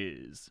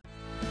messages.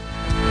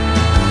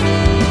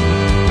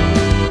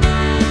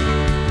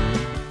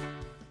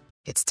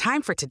 It's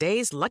time for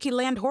today's Lucky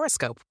Land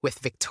horoscope with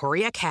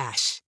Victoria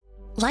Cash.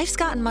 Life's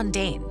gotten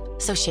mundane,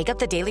 so shake up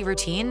the daily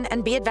routine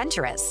and be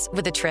adventurous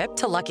with a trip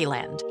to Lucky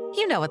Land.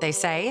 You know what they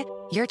say,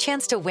 your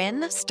chance to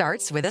win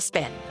starts with a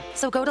spin.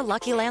 So go to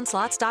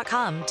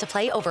LuckyLandSlots.com to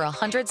play over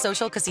 100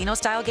 social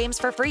casino-style games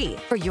for free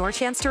for your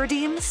chance to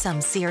redeem some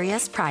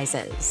serious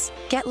prizes.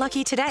 Get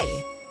lucky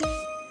today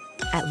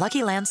at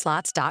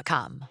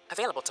LuckyLandSlots.com.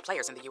 Available to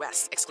players in the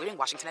U.S., excluding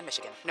Washington and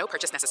Michigan. No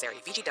purchase necessary.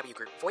 VGW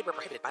Group. Void where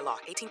prohibited by law.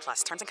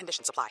 18+. Terms and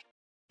conditions apply.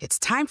 It's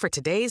time for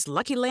today's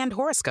Lucky Land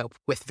horoscope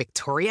with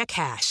Victoria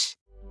Cash.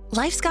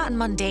 Life's gotten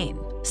mundane,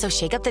 so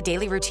shake up the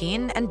daily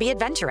routine and be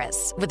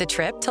adventurous with a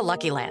trip to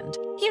Lucky Land.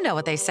 You know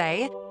what they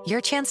say,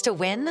 your chance to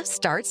win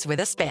starts with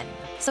a spin.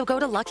 So go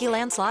to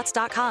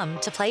LuckyLandSlots.com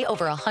to play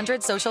over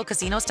 100 social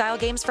casino-style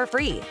games for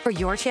free for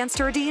your chance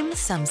to redeem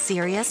some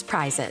serious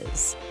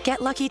prizes.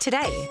 Get lucky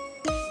today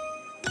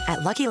at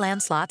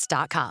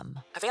LuckyLandSlots.com.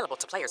 Available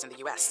to players in the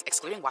U.S.,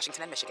 excluding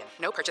Washington and Michigan.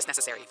 No purchase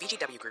necessary.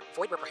 VGW Group.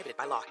 Void where prohibited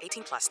by law.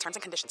 18+. Terms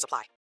and conditions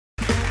apply.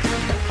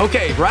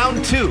 Okay,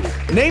 round 2.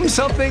 Name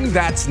something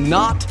that's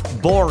not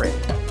boring.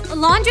 A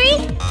laundry?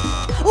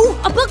 Ooh,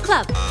 a book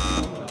club.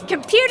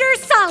 Computer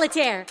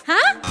solitaire,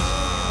 huh?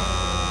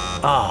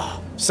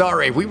 Ah,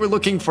 sorry, we were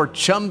looking for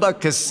Chumba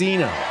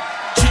Casino.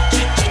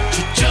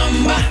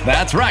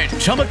 That's right.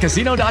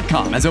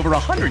 ChumbaCasino.com has over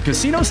 100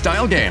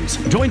 casino-style games.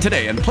 Join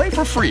today and play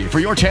for free for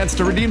your chance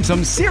to redeem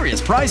some serious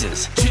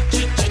prizes.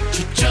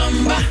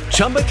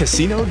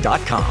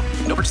 ChumbaCasino.com.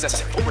 No purchase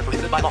necessary. Void where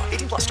prohibited by law.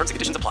 18 plus. Terms and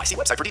conditions apply. See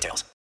website for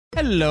details.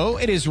 Hello,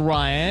 it is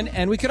Ryan,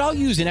 and we could all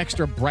use an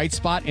extra bright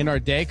spot in our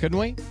day, couldn't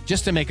we?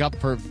 Just to make up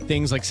for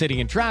things like sitting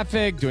in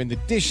traffic, doing the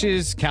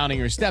dishes, counting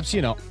your steps,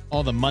 you know,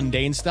 all the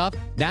mundane stuff.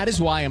 That is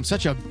why I'm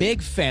such a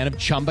big fan of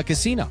Chumba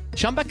Casino.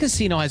 Chumba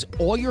Casino has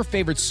all your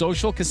favorite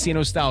social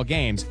casino-style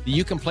games that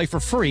you can play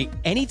for free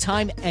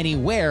anytime,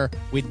 anywhere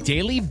with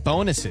daily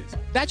bonuses.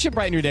 That should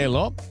brighten your day a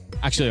little.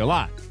 Actually, a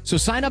lot. So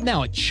sign up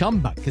now at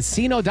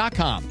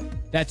ChumbaCasino.com.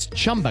 That's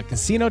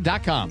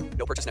ChumbaCasino.com.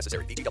 No purchase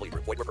necessary. VGW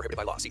Group. Void where prohibited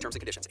by law. See terms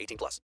and conditions. 18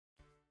 plus.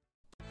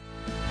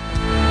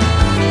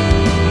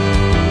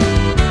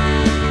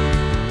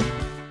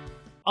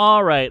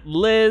 All right,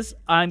 Liz,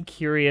 I'm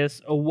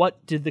curious.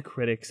 What did the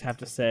critics have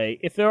to say,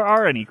 if there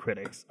are any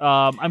critics?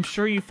 I'm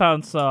sure you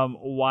found some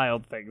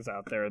wild things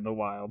out there in the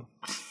wild.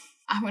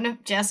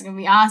 Jessica,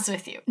 be honest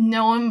with you.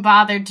 No one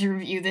bothered to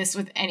review this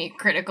with any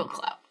critical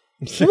clout.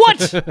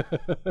 What?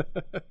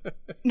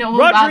 No one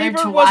Roger bothered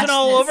Ebert to watch wasn't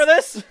all over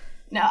this?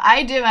 No,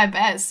 I did my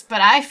best,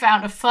 but I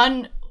found a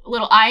fun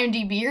little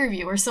IMDb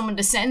review where someone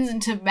descends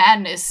into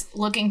madness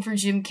looking for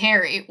Jim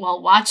Carrey while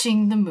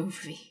watching the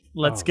movie.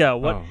 Let's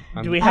go.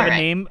 Do we have a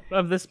name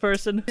of this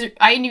person?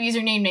 IMDb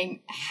username named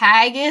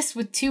Haggis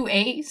with 2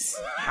 A's.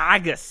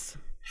 Haggis.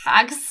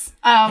 Haggis.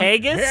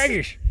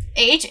 Haggis?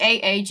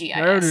 Haagis. I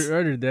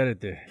ordered that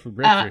at the for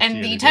breakfast.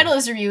 And the title of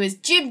this review is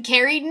Jim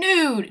Carrey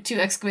Nude! 2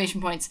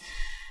 exclamation points.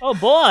 Oh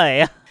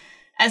boy.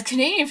 As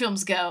Canadian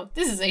films go,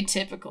 this is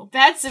atypical.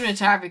 Bad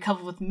cinematography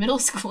coupled with middle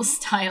school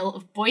style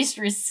of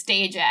boisterous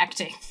stage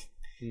acting.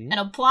 And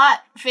a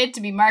plot fit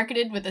to be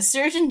marketed with a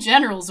Surgeon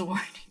General's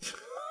warning.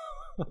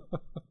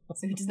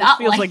 So he does not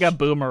feels like a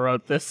boomer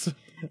wrote this.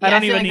 Yeah, I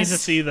don't even need to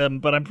see them,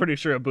 but I'm pretty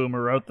sure a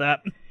boomer wrote that.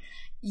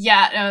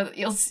 Yeah,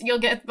 you'll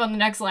get on the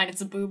next line,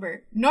 it's a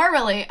boomer.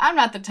 Normally, I'm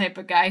not the type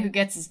of guy who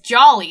gets his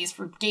jollies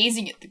for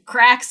gazing at the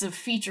cracks of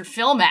feature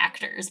film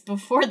actors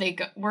before they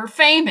were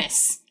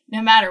famous.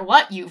 No matter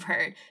what you've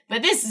heard.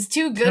 But this is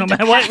too good to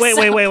pass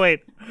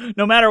Wait.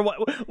 No matter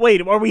what.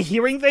 Wait, are we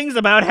hearing things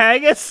about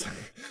Haggis?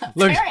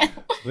 Look,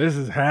 this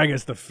is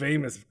Haggis, the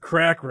famous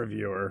crack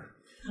reviewer.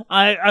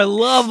 I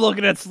love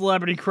looking at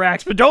celebrity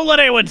cracks, but don't let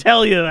anyone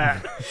tell you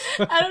that.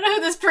 I don't know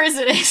who this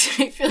person is.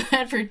 I feel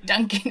bad for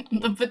dunking on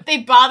them, but they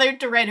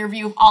bothered to write a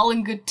review of All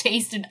in Good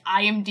Taste in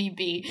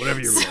IMDb. Whatever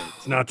you read,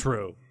 it's not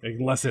true,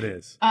 unless it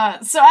is.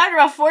 So after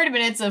about 40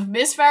 minutes of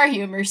misfire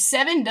humor,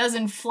 7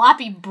 dozen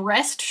floppy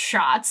breast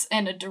shots,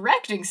 and a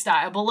directing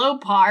style below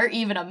par,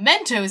 even a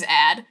Mentos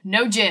ad,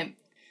 no Jim.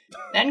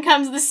 Then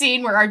comes the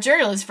scene where our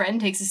journalist friend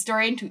takes a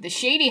story into the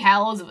shady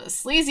hallows of a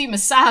sleazy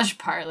massage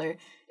parlor.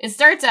 It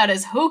starts out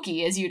as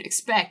hokey, as you'd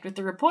expect, with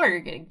the reporter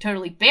getting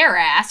totally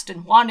bare-assed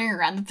and wandering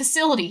around the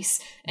facilities.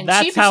 And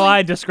that's how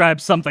I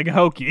describe something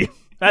hokey.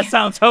 That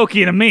sounds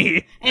hokey to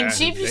me. And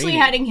sheepishly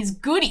hiding his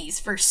goodies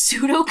for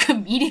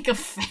pseudo-comedic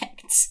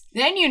effect.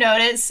 Then you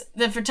notice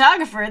the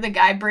photographer the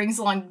guy brings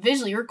along to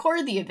visually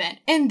record the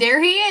event. And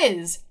there he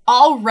is.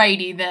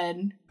 Alrighty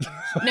then.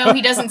 No,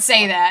 he doesn't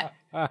say that.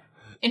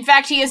 In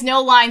fact, he has no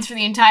lines for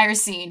the entire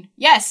scene.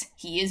 Yes,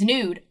 he is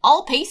nude.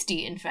 All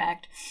pasty, in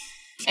fact.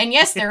 And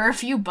yes, there are a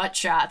few butt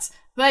shots,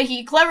 but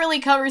he cleverly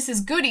covers his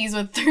goodies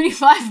with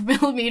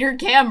 35mm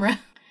camera.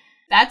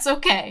 That's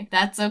okay.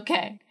 That's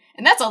okay.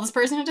 And that's all this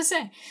person had to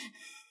say.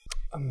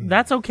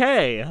 That's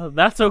okay.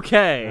 That's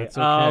okay. That's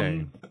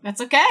okay.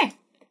 That's okay.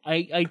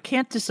 I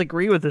can't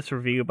disagree with this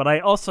review, but I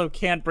also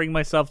can't bring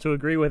myself to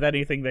agree with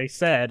anything they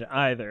said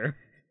either.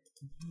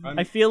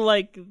 I feel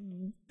like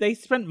they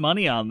spent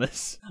money on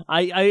this.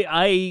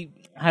 I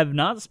have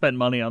not spent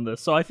money on this,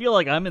 so I feel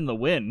like I'm in the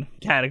win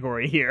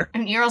category here.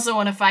 And you're also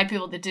one of 5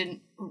 people that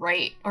didn't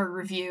write or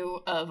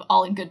review of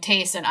All in Good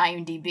Taste on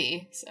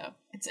IMDb, so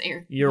it's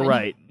You're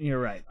right.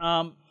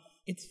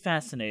 It's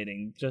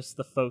fascinating, just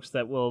the folks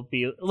that will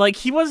be like,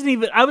 he wasn't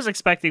even, I was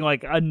expecting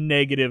like a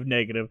negative,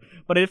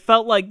 but it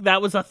felt like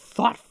that was a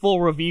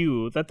thoughtful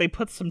review, that they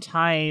put some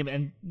time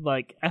and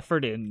like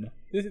effort in.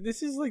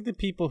 This is like the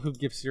people who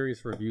give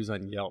serious reviews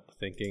on Yelp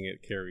thinking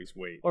it carries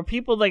weight. Or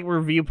people like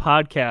review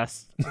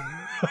podcasts.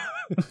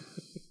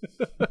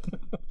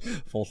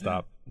 Full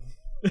stop.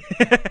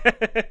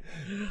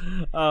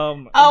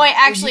 Oh wait,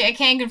 actually I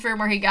can confirm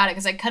where he got it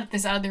because I cut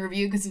this out of the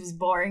review because it was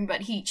boring,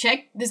 but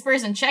this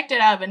person checked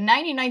it out of a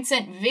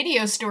 99-cent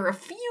video store a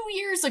few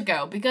years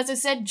ago because it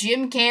said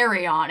Jim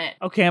Carrey on it.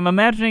 Okay, I'm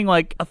imagining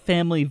like a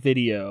family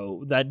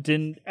video that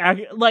didn't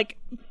like,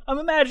 I'm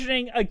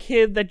imagining a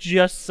kid that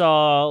just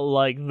saw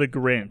like The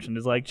Grinch and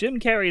is like, Jim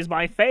Carrey is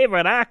my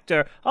favorite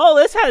actor. Oh,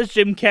 this has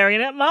Jim Carrey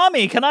in it.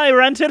 Mommy, can I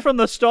rent it from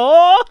the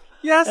store?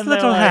 Yes, and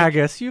little like,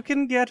 Haggis, you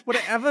can get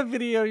whatever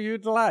video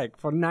you'd like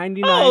for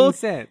 99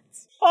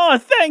 cents. Oh,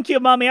 thank you,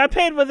 Mommy. I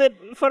paid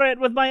for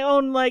it with my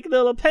own like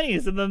little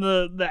pennies. And then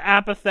the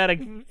apathetic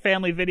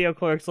family video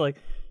clerk's like,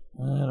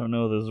 I don't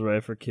know this is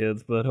right for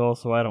kids, but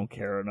also I don't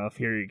care enough.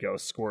 Here you go,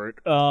 squirt.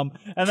 And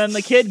then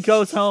the kid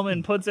goes home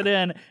and puts it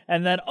in,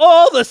 and then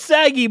all the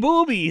saggy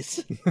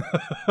boobies.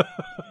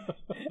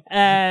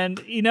 And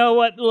you know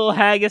what little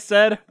Haggis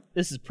said?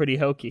 This is pretty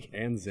hokey.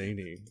 And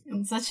zany.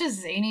 It's such a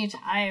zany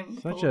time.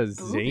 Such a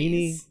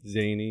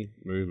zany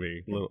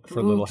movie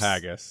for little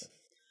Haggis.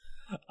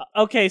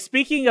 Okay,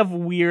 speaking of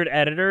weird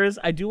editors,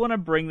 I do want to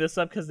bring this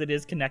up because it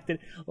is connected.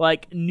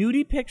 Like,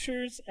 nudie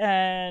pictures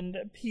and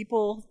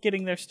people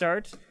getting their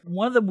start.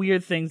 One of the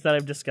weird things that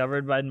I've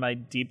discovered by my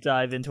deep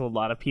dive into a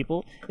lot of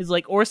people is,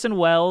 like, Orson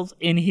Welles,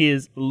 in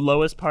his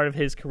lowest part of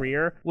his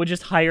career, would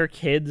just hire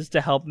kids to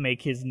help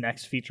make his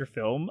next feature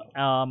film.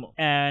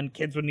 And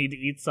kids would need to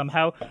eat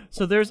somehow.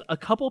 So there's a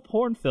couple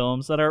porn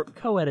films that are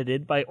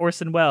co-edited by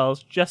Orson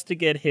Welles just to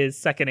get his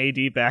second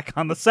AD back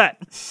on the set.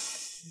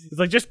 It's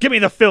like, just give me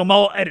the film,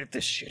 I'll edit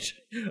this shit.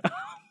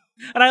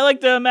 And I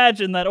like to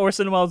imagine that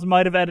Orson Welles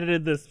might have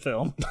edited this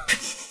film.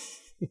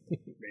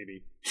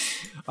 Maybe.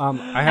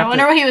 I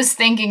wonder what he was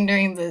thinking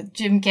during the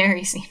Jim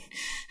Carrey scene.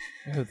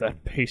 Oh,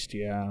 that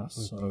pasty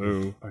ass.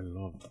 Oh. I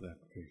love that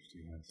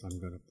pasty ass. I'm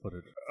going to put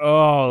it...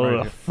 Oh, right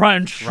the here.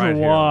 French Right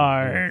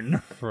wine.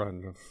 Here,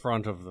 the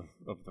front of the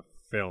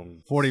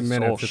film. 40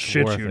 minutes, it's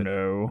shit, worth you it.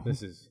 know.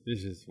 This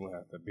is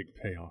where the big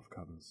payoff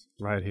comes.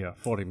 Right here,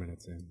 40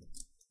 minutes in.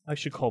 I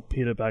should call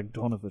Peter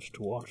Bogdanovich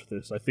to watch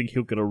this. I think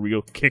he'll get a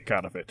real kick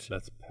out of it.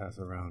 Let's pass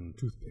around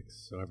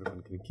toothpicks so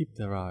everyone can keep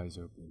their eyes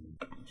open.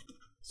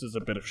 This is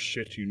a bit of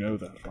shit, you know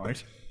that,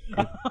 right?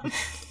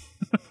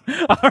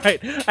 All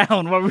right,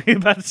 Alan, what were you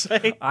about to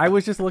say? I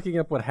was just looking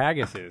up what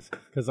haggis is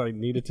because I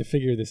needed to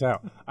figure this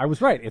out. I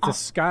was right. It's a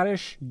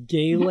Scottish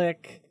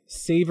Gaelic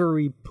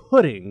savory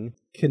pudding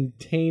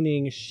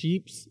containing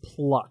sheep's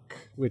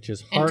pluck, which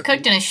is and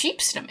cooked in a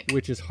sheep's stomach,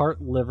 which is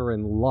heart, liver,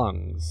 and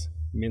lungs,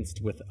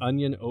 minced with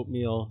onion,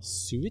 oatmeal,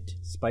 suet,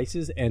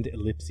 spices, and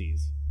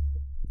ellipses.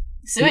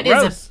 Suet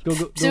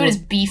is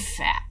beef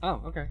fat.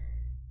 Oh, okay.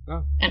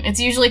 Oh. And it's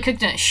usually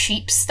cooked in a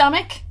sheep's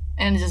stomach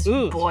and just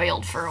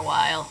boiled for a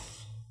while.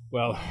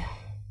 Well,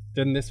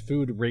 then this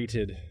food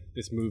rated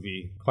this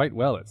movie quite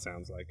well, it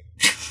sounds like.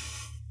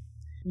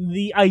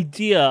 The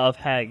idea of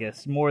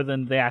haggis more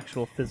than the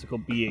actual physical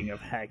being of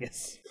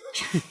haggis.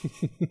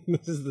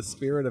 This is the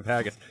spirit of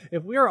haggis.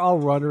 If we are all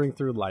wandering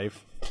through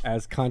life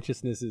as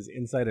consciousnesses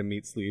inside a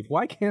meat sleeve,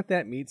 why can't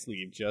that meat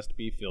sleeve just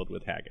be filled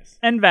with haggis?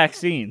 And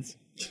vaccines.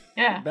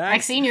 Yeah,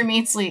 vaccine your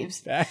meat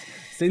sleeves.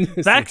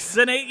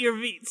 Vaccinate your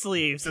meat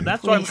sleeves, and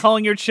that's what I'm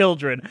calling your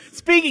children.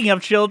 Speaking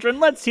of children,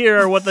 let's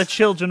hear what the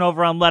children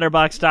over on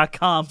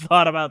Letterboxd.com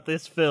thought about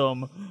this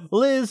film.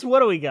 Liz, what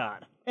do we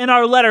got? In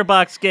our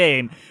Letterboxd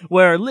game,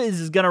 where Liz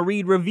is going to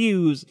read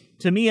reviews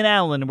to me and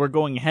Alan, we're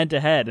going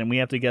head-to-head, and we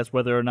have to guess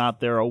whether or not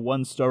they're a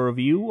 1-star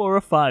review or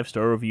a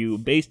 5-star review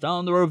based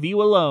on the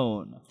review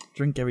alone.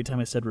 Drink every time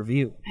I said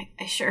review.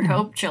 I sure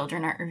hope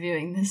children aren't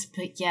reviewing this,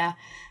 but yeah.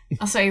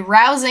 I'll say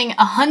rousing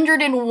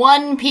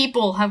 101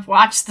 people have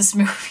watched this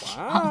movie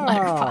on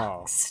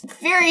Letterboxd.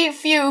 Very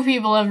few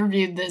people have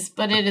reviewed this,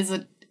 but it is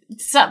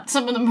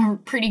some of them are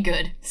pretty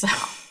good, so...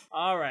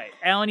 All right,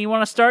 Alan, you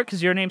want to start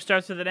because your name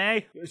starts with an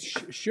A?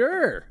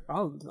 Sure,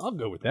 I'll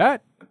go with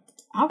that.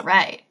 All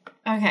right.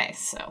 Okay,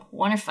 so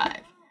 1 or 5.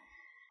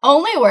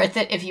 Only worth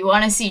it if you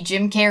want to see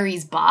Jim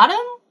Carrey's bottom.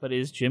 But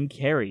is Jim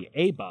Carrey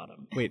a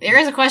bottom? Wait, there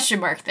is a question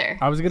mark there.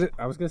 I was gonna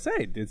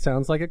say it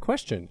sounds like a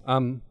question.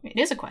 It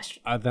is a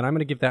question. Then I'm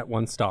gonna give that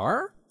 1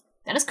 star.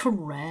 That is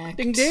correct.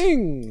 Ding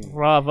ding.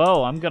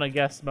 Bravo! I'm gonna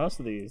guess most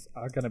of these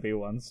are gonna be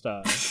 1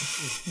 star.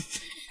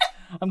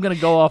 I'm going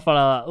to go off on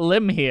a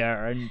limb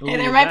here. And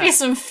there might be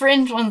some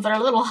fringe ones that are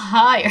a little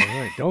higher.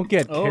 Right, don't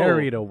get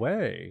carried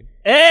away.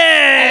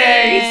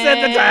 Hey! He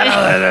said the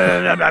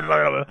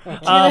title.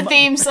 The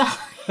theme song.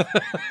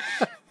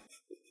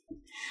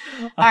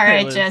 All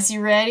right, Jess, you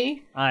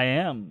ready? I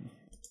am.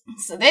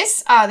 So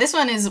this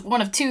one is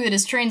one of 2 that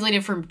is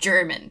translated from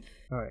German.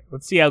 All right,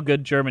 let's see how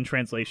good German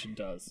translation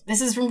does.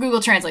 This is from Google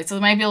Translate, so it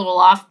might be a little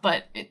off,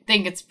 but I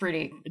think it's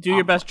pretty Do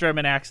your best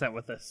German accent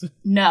with this.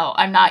 No,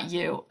 I'm not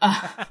you.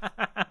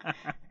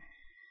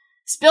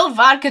 Spilled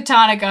vodka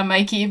tonic on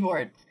my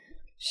keyboard.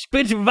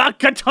 Spilled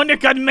vodka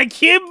tonic on my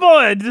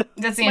keyboard!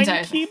 That's the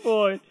entire thing.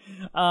 Keyboard.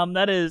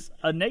 That is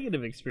a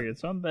negative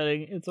experience, so I'm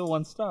betting it's a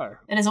 1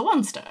 star. It is a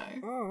 1 star.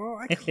 Oh,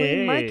 I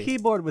cleaned my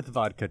keyboard with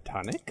vodka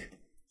tonic.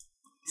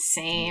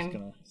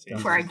 Same.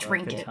 Before I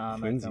drink it.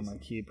 On my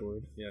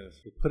keyboard. Yes.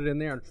 We put it in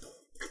there.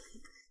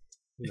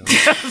 And,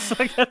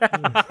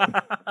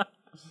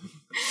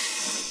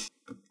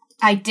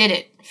 I did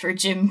it for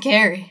Jim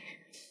Carrey.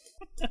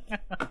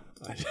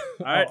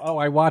 Right. Oh,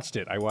 I watched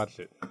it. I watched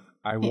it.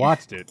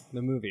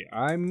 The movie.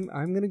 I'm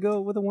gonna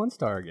go with a 1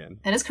 star again.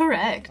 That is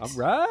correct. All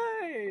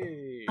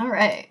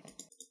right.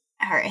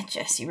 All right,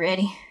 Jess, you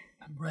ready?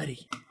 I'm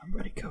ready,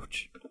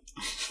 Coach.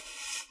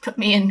 Put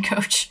me in,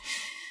 Coach.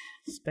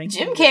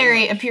 Jim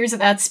Carrey appears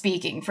without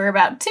speaking for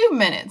about 2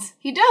 minutes.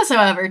 He does,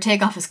 however,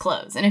 take off his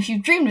clothes, and if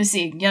you've dreamed of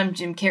seeing young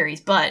Jim Carrey's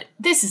butt,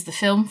 this is the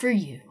film for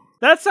you.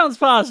 That sounds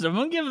positive. I'm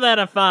gonna give that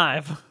a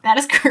 5. That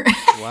is correct.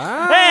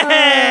 Wow.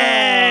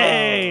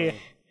 Hey!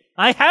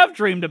 I have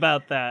dreamed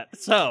about that,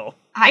 so.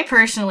 I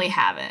personally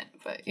haven't,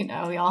 but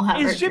we all have.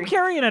 Is Jim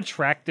Carrey an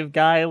attractive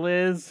guy,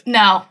 Liz?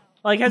 No.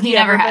 Like, has he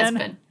never ever has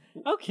been?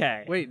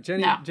 Okay. Wait,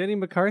 Jenny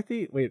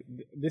McCarthy? Wait,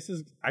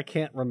 I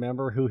can't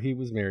remember who he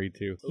was married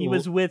to. He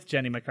was with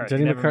Jenny McCarthy,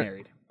 never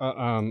married.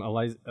 Carmen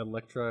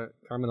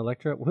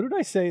Electra. What did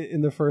I say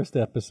in the first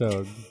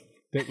episode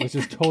that was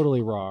just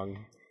totally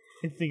wrong?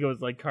 I think it was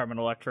like Carmen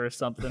Electra or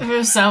something. It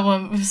was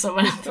someone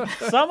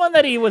Someone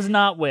that he was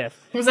not with.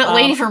 It was that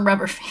lady from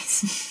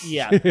Rubberface.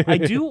 Yeah. I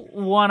do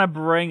want to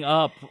bring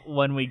up,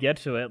 when we get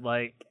to it,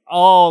 like,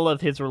 all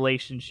of his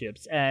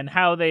relationships and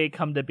how they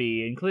come to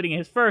be, including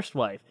his first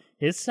wife,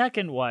 his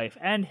second wife,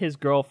 and his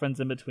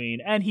girlfriends in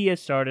between, and he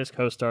has starred as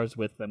co-stars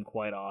with them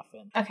quite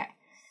often. Okay.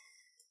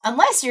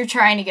 Unless you're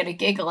trying to get a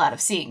giggle out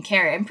of seeing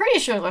Carrie, I'm pretty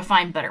sure we'll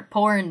find better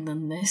porn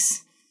than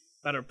this.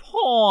 Better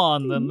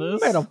porn than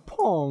this? Better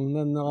porn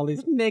than all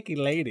these naked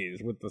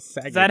ladies with the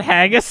sagging. Is that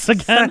Haggis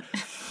again?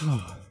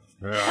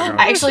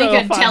 I actually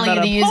could tell you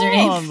the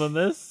username. Than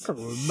this.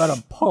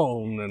 Better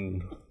porn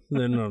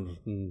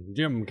than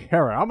Jim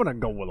Carrey. I'm going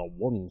to go with a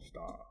 1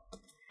 star.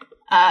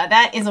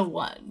 That is a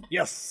 1.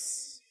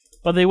 Yes.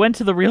 But they went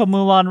to the real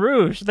Moulin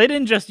Rouge. They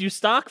didn't just use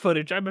stock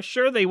footage. I'm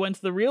sure they went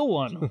to the real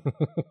one.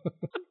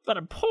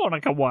 Better porn I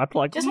can watch,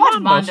 like just watch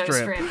Mondo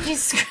Strip.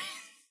 Jesus Christ.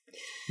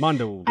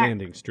 Mondo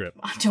Landing Strip.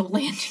 Mondo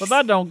Landing. But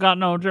that don't got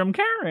no Jim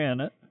Carrey in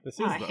it. This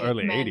is the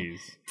early 80s.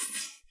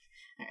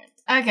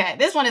 Okay,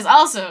 this one is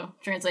also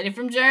translated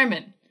from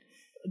German.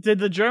 Did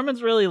the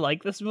Germans really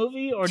like this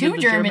movie, or Two did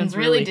the Germans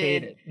really hate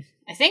did. it?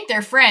 I think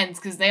they're friends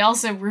because they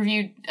also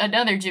reviewed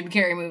another Jim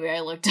Carrey movie I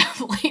looked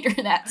up later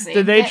that same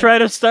Did they day. try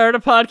to start a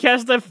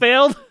podcast that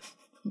failed?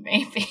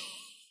 Maybe.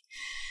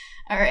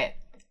 All right.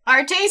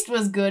 Our taste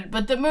was good,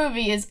 but the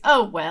movie is,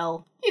 oh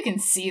well. You can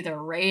see the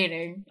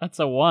rating. That's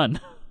a 1.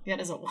 That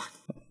is a 1.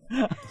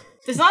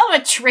 There's not a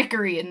lot of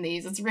trickery in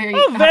these. It's very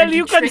Oh, hard well, to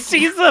you can trick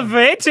see the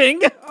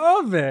rating.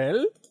 Oh,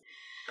 well.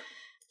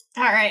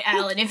 All right,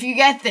 Alan, if you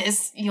get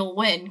this, you'll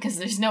win because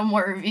there's no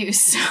more reviews.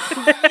 So.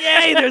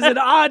 Yay, there's an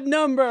odd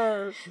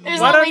number. There's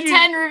only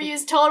 10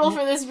 reviews total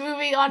for this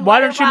movie on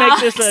Why don't you make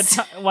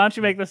Letterboxd. Why don't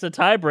you make this a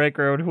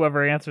tiebreaker and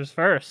whoever answers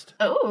first?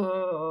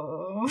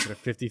 Oh. Got a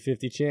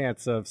 50-50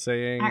 chance of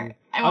saying... Right,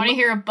 I want to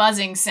hear a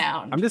buzzing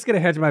sound. I'm just going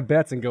to hedge my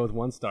bets and go with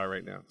 1 star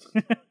right now.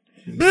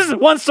 This is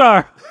 1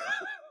 star.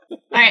 All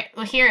right,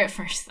 we'll hear it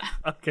first,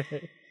 though.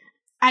 Okay.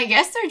 I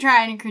guess they're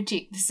trying to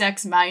critique the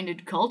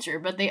sex-minded culture,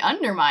 but they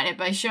undermine it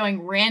by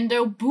showing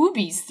rando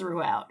boobies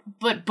throughout.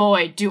 But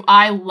boy, do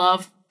I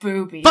love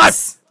boobies. 5!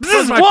 This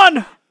is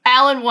 1!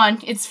 Alan 1,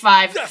 it's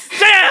 5.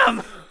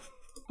 Damn!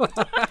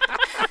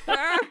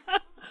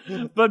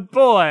 But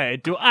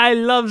boy, do I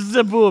love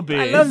the boobies.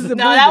 I love the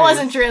boobies. No, that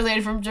wasn't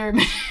translated from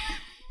German.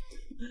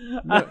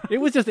 No, it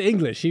was just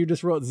English. He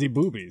just wrote the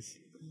boobies.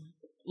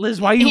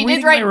 Liz, why are you He did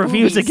reading my write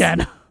reviews boobies.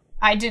 again?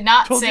 I did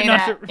not Told you say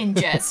not that to- in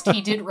jest.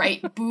 He did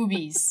write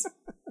boobies.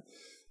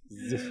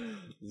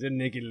 The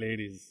naked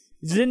ladies.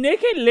 The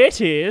naked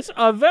ladies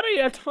are very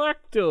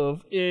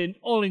attractive in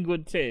all in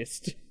good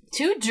taste.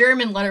 2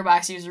 German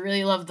Letterboxd users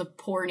really love the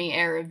porny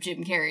era of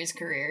Jim Carrey's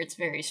career. It's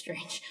very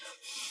strange.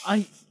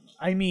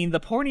 I mean, the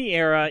porny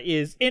era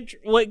is...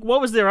 like, what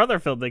was their other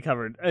film they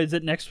covered? Is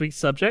it Next Week's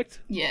Subject?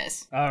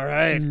 Yes. All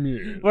right.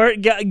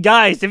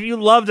 Guys, if you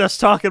loved us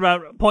talking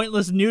about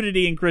pointless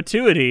nudity and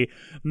gratuity,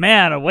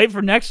 man, wait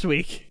for next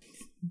week.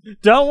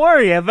 Don't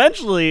worry.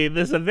 Eventually,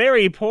 this a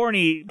very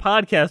porny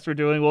podcast we're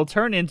doing will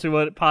turn into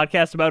a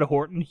podcast about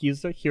Horton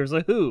Here's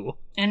a Who.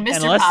 And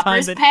Mr.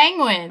 Popper's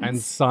Penguins.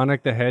 And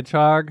Sonic the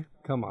Hedgehog.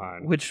 Come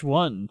on. Which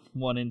one?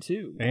 1 and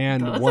 2.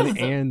 And Both 1 of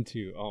them. and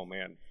 2. Oh,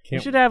 man. You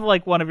should have,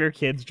 like, one of your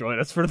kids join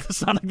us for the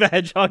Sonic the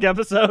Hedgehog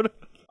episode.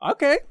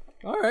 Okay.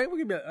 All right. We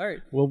can be. All right.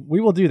 Well, we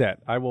will do that.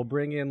 I will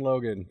bring in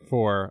Logan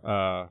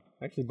for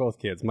actually both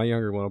kids. My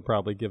younger one will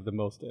probably give the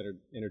most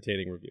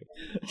entertaining review,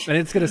 and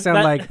it's gonna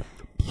sound like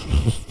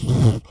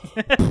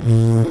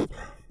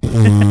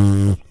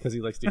because he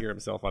likes to hear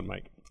himself on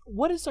mic.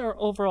 What is our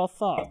overall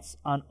thoughts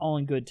on All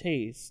in Good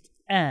Taste?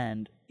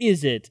 And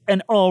is it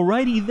an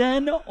alrighty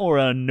then or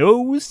a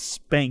no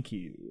spank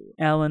you?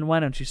 Alan, why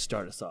don't you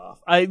start us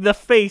off? The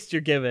face you're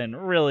given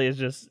really is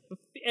just...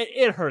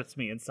 It hurts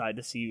me inside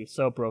to see you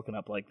so broken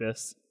up like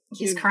this.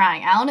 He's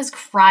crying. Alan is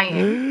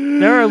crying.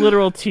 There are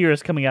literal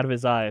tears coming out of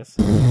his eyes.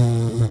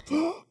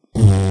 Oh,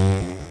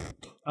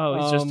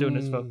 he's just doing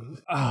his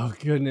focus. Oh,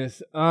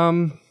 goodness.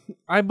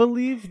 I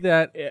believe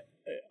that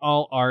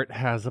all art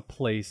has a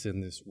place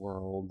in this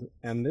world,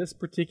 and this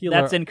particular...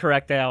 That's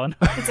incorrect, Alan.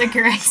 It's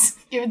incorrect.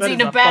 You haven't That seen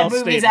is the a bad false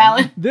movies, statement.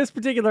 Alan. This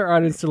particular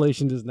art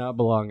installation does not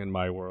belong in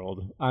my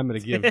world. I'm going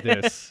to give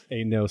this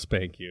a no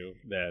spank you.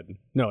 Then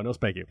no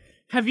spank you.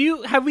 Have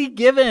we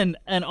given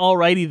an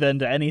alrighty then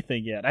to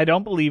anything yet? I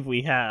don't believe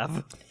we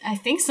have. I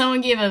think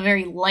someone gave a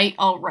very light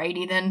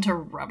alrighty then to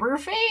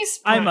Rubberface.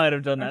 I might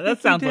have done that.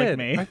 That sounds like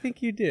me. I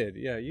think you did.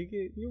 Yeah,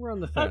 you were on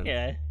the fence.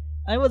 Okay.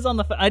 I was on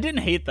the... I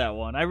didn't hate that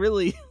one. I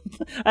really...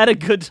 I had a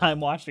good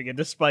time watching it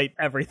despite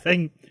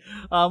everything.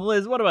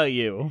 Liz, what about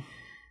you?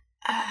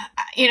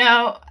 You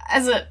know,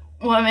 as a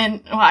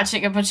woman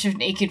watching a bunch of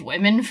naked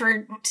women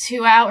for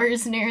 2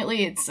 hours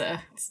nearly. It's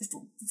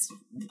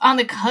on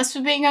the cusp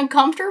of being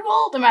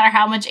uncomfortable, no matter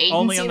how much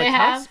agency they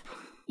have.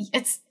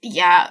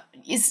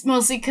 It's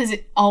mostly because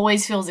it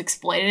always feels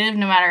exploitative,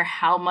 no matter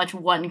how much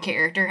one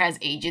character has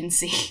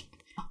agency.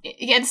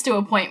 It gets to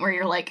a point where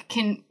you're like,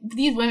 can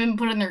these women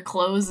put in their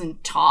clothes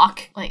and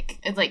talk?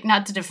 It's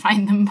not to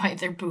define them by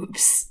their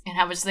boobs and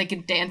how much they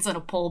can dance on a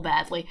pole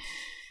badly.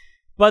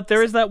 But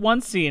there is that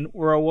one scene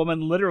where a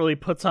woman literally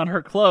puts on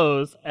her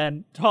clothes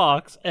and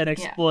talks and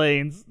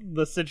explains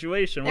the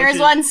situation. There's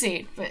one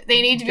scene, but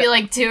they need to be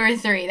like 2 or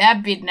 3.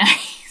 That'd be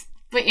nice.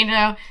 But,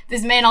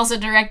 this man also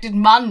directed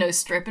Mondo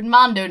Strip and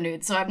Mondo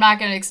Nude, so I'm not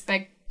going to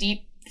expect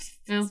deep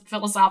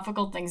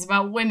philosophical things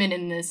about women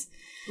in this.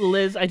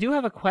 Liz, I do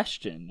have a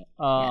question,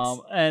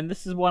 and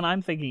this is one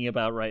I'm thinking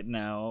about right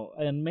now,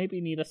 and maybe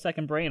need a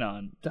second brain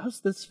on. Does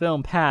this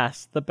film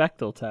pass the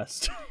Bechdel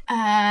test?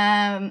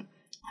 Let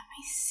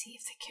me see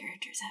if the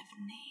characters have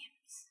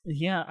names.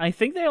 Yeah, I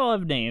think they all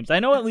have names. I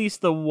know at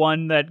least the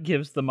one that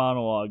gives the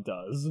monologue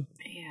does.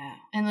 Yeah,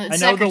 and the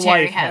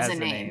secretary has a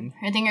name.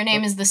 I think her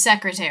name is the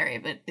secretary,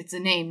 but it's a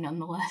name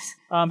nonetheless.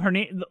 Her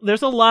name.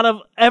 There's a lot of.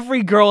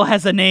 Every girl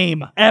has a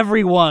name.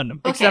 Everyone.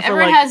 Okay, except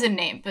everyone for has a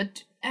name,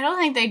 but I don't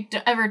think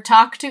they ever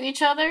talk to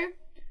each other,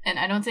 and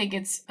I don't think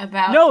it's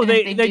about... No,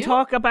 they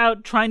talk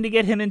about trying to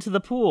get him into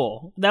the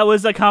pool. That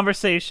was a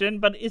conversation,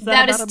 but is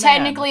that about a man?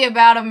 Technically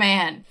about a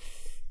man.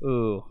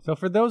 Ooh. So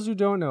for those who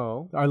don't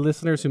know, our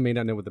listeners who may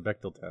not know what the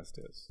Bechdel test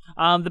is.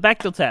 The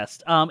Bechdel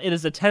test. It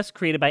is a test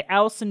created by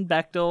Alison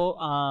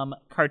Bechdel,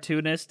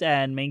 cartoonist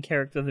and main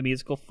character of the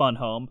musical Fun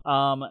Home.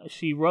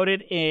 She wrote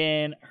it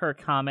in her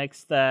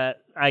comics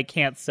that I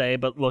can't say,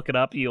 but look it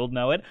up, you'll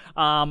know it.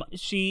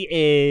 She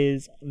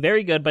is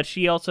very good, but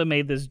she also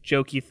made this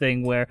jokey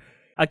thing where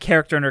a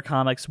character in her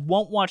comics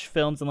won't watch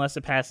films unless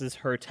it passes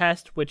her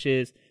test, which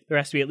is there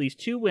has to be at least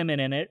 2 women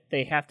in it,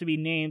 they have to be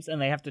names, and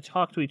they have to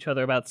talk to each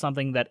other about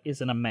something that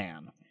isn't a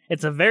man.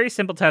 It's a very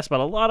simple test, but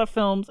a lot of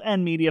films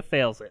and media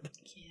fails it.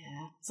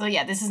 Yeah. So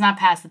this is not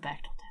past the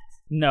Bechdel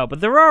test. No,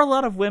 but there are a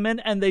lot of women,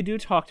 and they do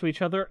talk to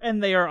each other,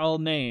 and they are all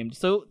named,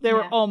 so they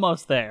were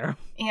almost there.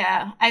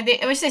 Yeah. I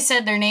wish they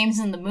said their names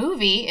in the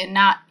movie and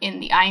not in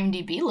the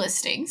IMDb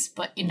listings,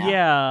 but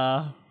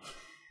Yeah.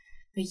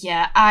 But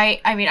yeah, I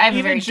mean, I have even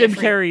a very Jim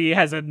different... Carrey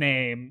has a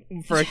name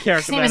for a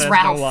character that has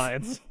Ralph. no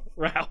lines.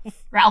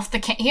 Ralph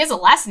he has a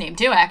last name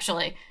too,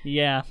 actually.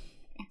 Yeah.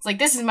 It's like,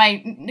 this is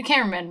my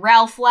cameraman,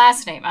 Ralph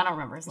last name. I don't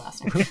remember his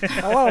last name.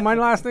 Hello, my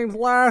last name's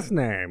last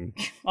name.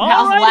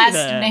 Ralph last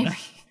then. name.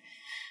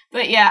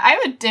 But yeah, I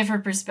have a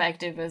different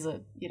perspective as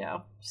a,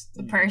 just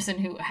the person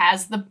who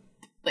has the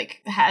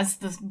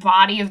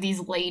body of these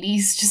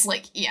ladies. Just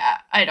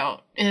I don't.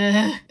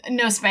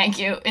 No spank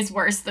you. It's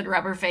worse than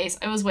Rubber Face.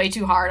 I was way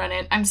too hard on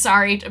it. I'm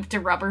sorry to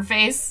Rubber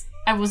Face.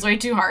 I was way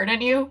too hard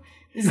on you.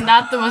 This is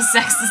not the most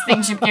sexist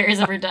thing Jim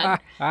Carrey's ever done.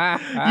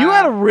 You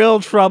had a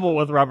real trouble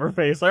with Rubber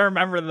Face. I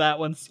remember that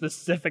one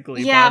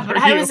specifically. Yeah, but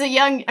I was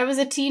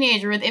a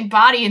teenager with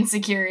body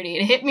insecurity.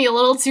 It hit me a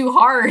little too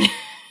hard.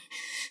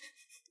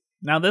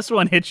 Now this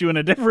one hit you in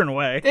a different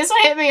way. This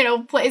one hit me in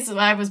a place where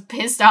I was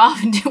pissed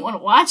off and didn't want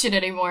to watch it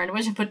anymore, and I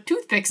wish I put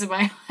toothpicks in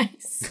my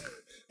eyes.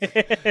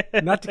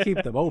 Not to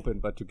keep them open,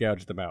 but to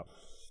gouge them out.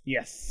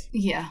 Yes.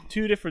 Yeah.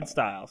 2 different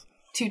styles.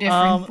 2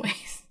 different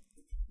ways.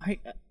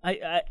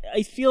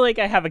 I feel like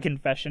I have a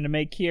confession to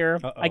make here.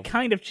 Uh-oh. I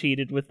kind of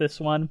cheated with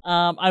this one.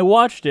 I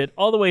watched it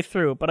all the way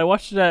through, but I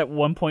watched it at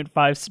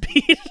 1.5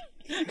 speed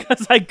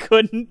because I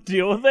couldn't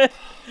deal with it.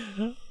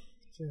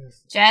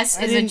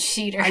 Jess is a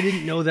cheater. I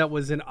didn't know that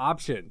was an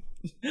option.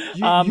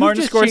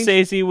 Martin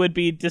Scorsese would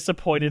be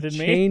disappointed in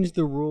me. Changed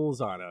the rules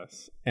on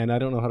us, and I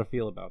don't know how to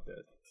feel about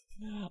this.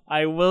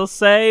 I will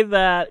say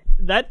that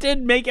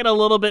did make it a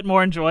little bit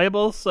more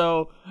enjoyable.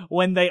 So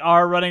when they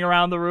are running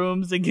around the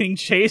rooms and getting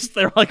chased,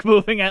 they're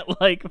moving at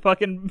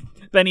fucking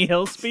Benny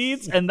Hill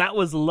speeds, and that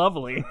was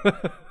lovely.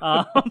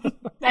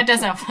 That does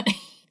sound funny.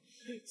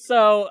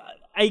 So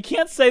I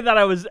can't say that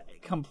I was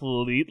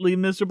completely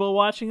miserable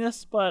watching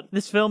this, but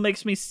this film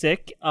makes me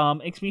sick.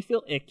 Makes me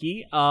feel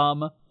icky.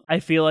 I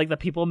feel like the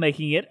people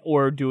making it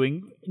were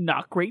doing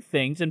not great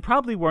things and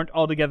probably weren't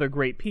altogether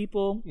great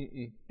people.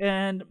 Mm-mm.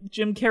 And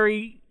Jim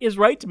Carrey is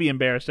right to be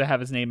embarrassed to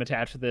have his name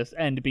attached to this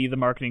and to be the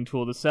marketing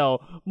tool to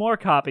sell more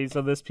copies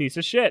of this piece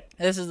of shit.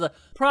 This is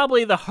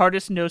probably the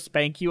hardest no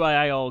spank you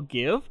I'll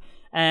give.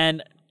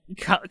 And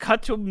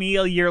cut to me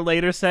a year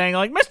later saying,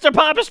 Mr.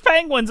 Popish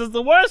Penguins is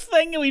the worst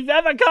thing we've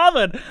ever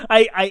covered.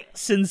 I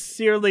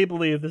sincerely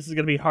believe this is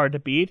going to be hard to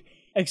beat.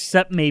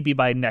 Except maybe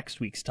by next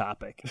week's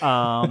topic.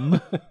 That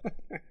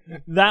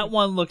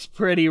one looks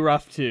pretty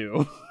rough,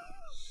 too.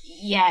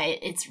 Yeah,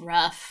 it's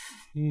rough.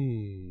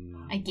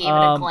 I gave it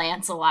a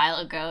glance a while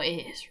ago.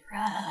 It is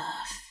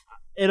rough.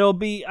 It'll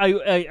be...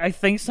 I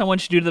think someone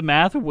should do the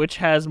math. Which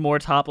has more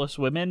topless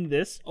women?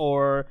 This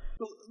or...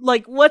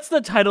 what's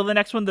the title of the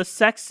next one? The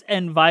Sex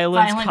and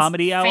Violence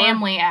Comedy Hour?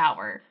 Family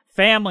Hour.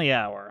 Family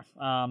Hour.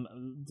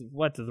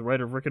 What, did the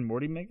writer of Rick and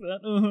Morty make that?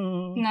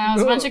 No, it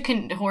was a bunch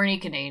of horny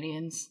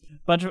Canadians.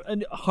 Bunch of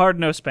Hard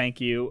No Spank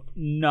You.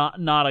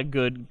 Not a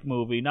good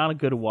movie. Not a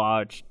good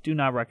watch. Do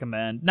not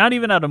recommend. Not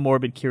even out of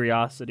morbid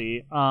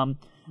curiosity.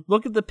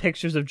 Look at the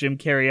pictures of Jim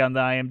Carrey on the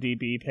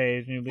IMDb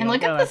page. And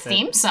look at the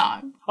theme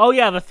song. Oh,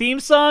 yeah, the theme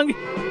song?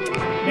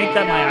 Make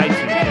that my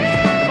iTunes.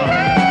 Come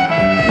on.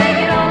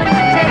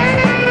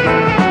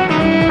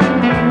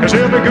 Cause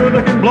every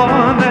good-looking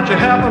blonde that you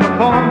happen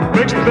upon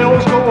makes the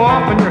bells go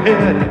off in your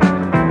head.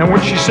 And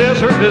when she says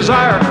her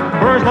desire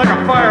burns like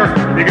a fire,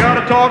 you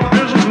gotta talk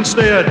business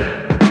instead.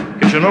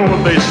 Cause you know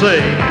what they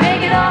say.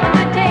 Make it all a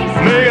good taste.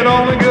 Make it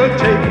all a good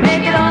taste.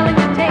 Make it all a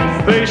good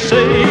taste. They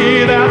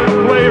say that the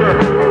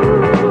flavor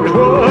is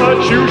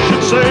what you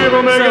should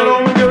savor. Make it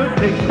all a good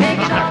taste. Make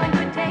it all a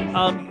good taste.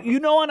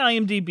 On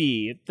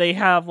IMDb, they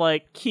have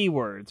like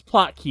keywords,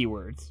 plot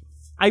keywords.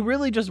 I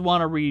really just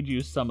want to read you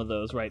some of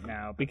those right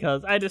now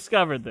because I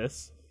discovered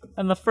this,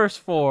 and the first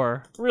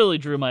 4 really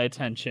drew my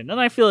attention,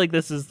 and I feel like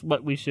this is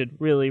what we should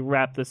really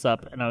wrap this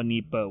up in a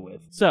neat bow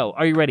with. So,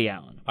 are you ready,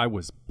 Alan? I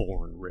was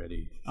born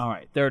ready. All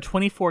right, there are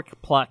 24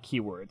 plot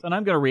keywords, and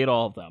I'm going to read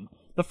all of them.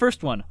 The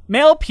first one,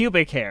 male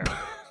pubic hair.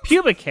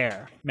 Pubic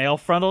hair. Male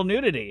frontal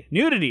nudity.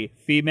 Nudity.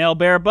 Female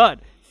bare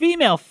butt.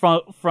 Female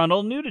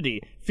frontal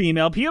nudity.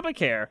 Female pubic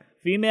hair.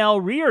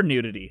 Female rear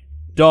nudity.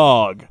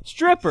 Dog.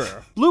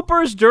 Stripper.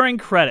 Bloopers during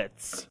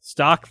credits.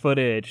 Stock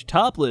footage.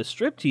 Topless.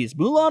 Striptease.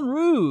 Moulin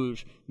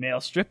Rouge. Male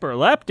stripper.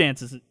 Lap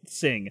dances.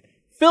 Sing.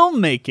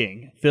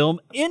 Filmmaking. Film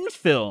in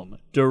film.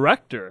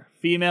 Director.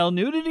 Female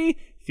nudity.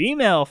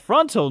 Female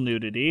frontal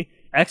nudity.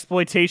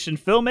 Exploitation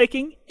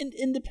filmmaking. And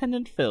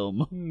independent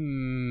film.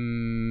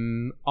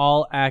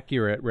 All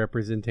accurate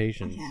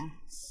representations. Yeah.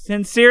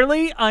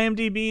 Sincerely,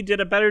 IMDb did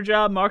a better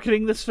job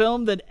marketing this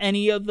film than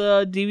any of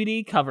the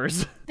DVD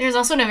covers. There's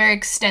also a very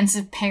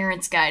extensive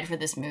parents' guide for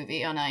this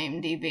movie on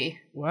IMDb.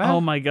 What? Oh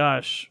my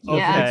gosh.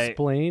 Yeah. Okay.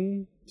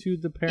 Explain to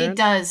the parents?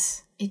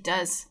 It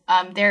does.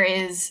 There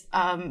is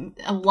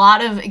a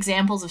lot of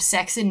examples of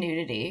sex and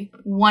nudity.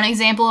 One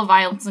example of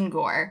violence and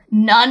gore.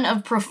 None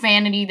of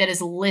profanity that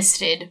is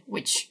listed,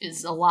 which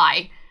is a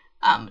lie.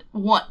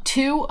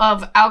 2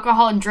 of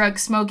alcohol and drug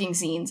smoking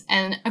scenes,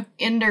 and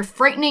in their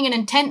frightening and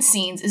intense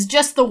scenes is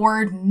just the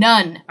word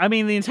none. I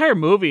mean, the entire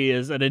movie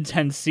is an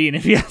intense scene,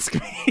 if you ask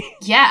me.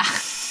 Yeah.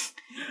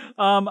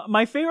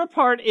 My favorite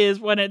part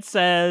is when it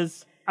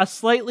says, a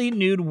slightly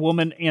nude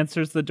woman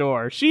answers the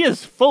door. She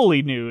is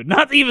fully nude,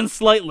 not even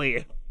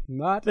slightly.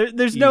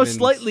 There's no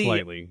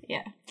slightly.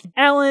 Yeah.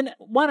 Alan,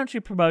 why don't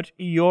you promote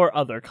your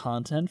other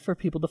content for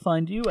people to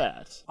find you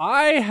at?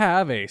 I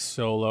have a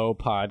solo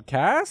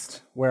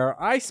podcast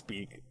where I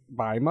speak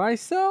by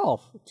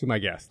myself to my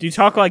guests. Do you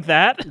talk like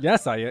that?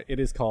 Yes, it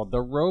is called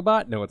The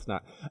Robot. No, it's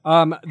not.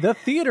 The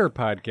Theater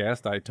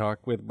Podcast. I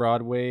talk with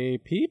Broadway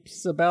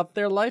peeps about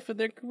their life and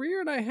their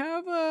career, and I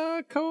have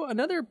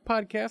another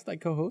podcast I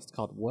co-host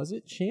called Was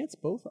It Chance,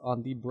 both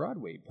on the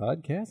Broadway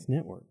Podcast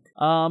Network.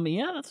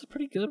 Yeah, that's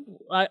pretty good.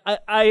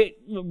 I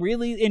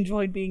really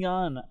enjoyed being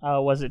on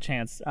Was It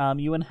Chance.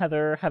 You and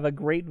Heather have a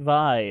great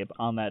vibe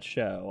on that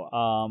show.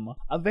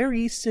 A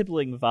very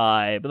sibling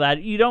vibe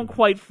that you don't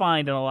quite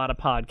find in a lot of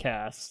podcasts.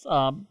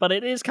 But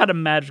it is kind of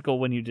magical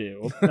when you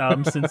do.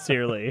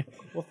 Sincerely.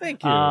 Well,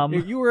 thank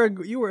you.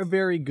 You were a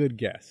very good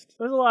guest.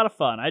 It was a lot of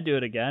fun. I'd do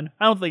it again.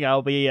 I don't think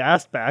I'll be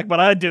asked back, but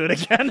I'd do it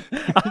again.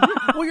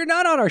 Well, you're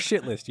not on our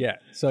shit list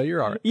yet, so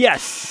you're all right.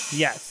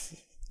 Yes.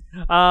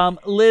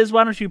 Liz,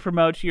 why don't you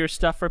promote your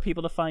stuff for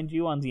people to find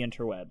you on the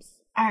interwebs?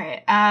 All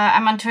right.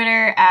 I'm on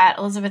Twitter at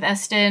Elizabeth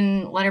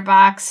Eston,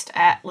 Letterboxd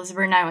at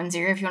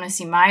Elizabeth910 if you want to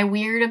see my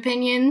weird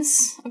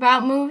opinions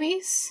about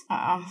movies.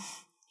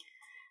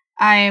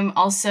 I'm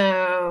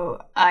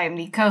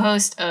the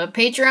co-host of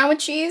Patreon with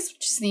Cheese,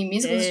 which is the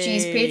Musical with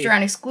Cheese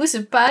Patreon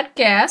exclusive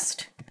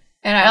podcast.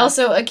 And I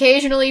also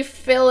occasionally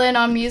fill in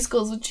on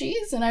Musicals with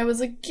Cheese, and I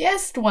was a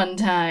guest one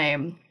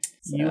time.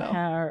 So. You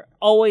are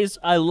always,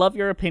 I love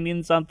your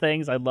opinions on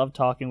things. I love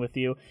talking with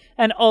you.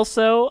 And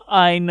also,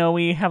 I know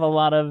we have a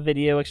lot of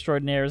video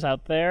extraordinaires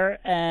out there,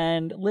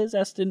 and Liz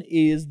Eston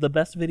is the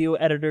best video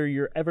editor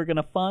you're ever going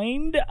to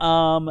find.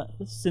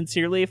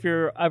 Sincerely, if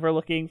you're ever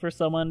looking for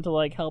someone to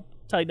help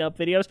tighten up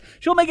videos,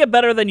 she'll make it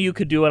better than you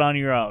could do it on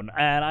your own.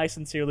 And I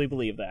sincerely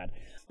believe that.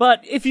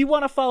 But if you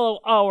want to follow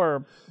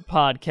our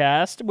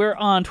podcast, we're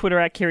on Twitter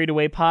at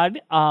CarriedAwayPod,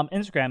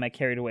 Instagram at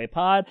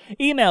CarriedAwayPod,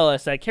 email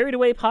us at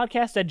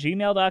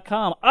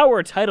carriedawaypodcast@gmail.com.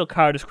 Our title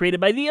card is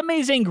created by the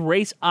amazing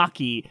Grace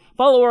Aki.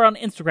 Follow her on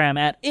Instagram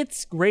at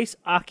It's Grace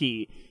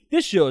Aki.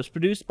 This show is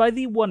produced by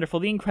the wonderful,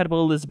 the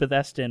incredible Elizabeth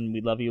Eston.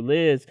 We love you,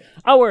 Liz.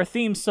 Our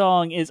theme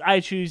song is I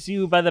Choose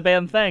You by the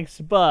band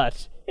Thanks,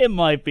 but it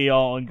might be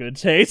all in good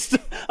taste.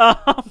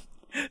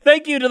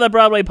 Thank you to the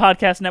Broadway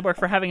Podcast Network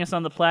for having us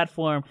on the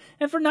platform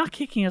and for not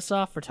kicking us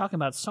off for talking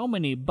about so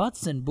many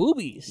butts and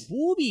boobies.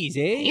 Boobies,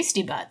 eh?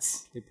 Tasty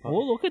butts. Oh,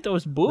 look at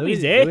those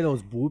boobies, Look at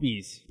those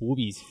boobies.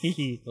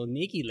 Those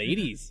naked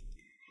ladies.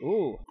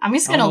 Ooh. I'm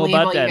just I don't gonna know leave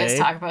about while you that, guys eh?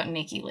 talk about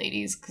Nikki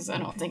ladies because I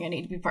don't think I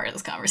need to be part of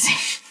this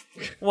conversation.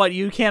 What,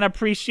 you can't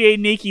appreciate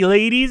naked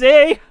ladies,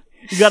 eh?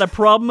 You got a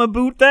problem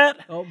about that?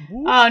 Oh,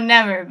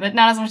 never, but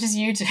not as much as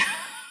you two.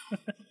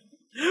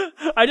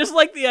 I just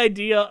like the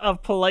idea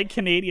of polite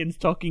Canadians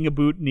talking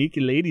about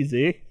naked ladies,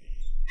 eh?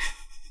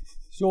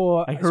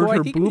 So I heard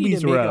her think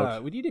boobies were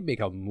out. we need to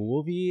make a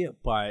movie,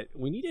 but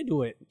we need to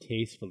do it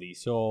tastefully.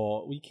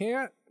 So we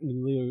can't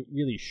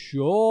really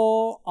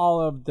show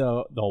all of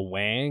the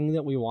wang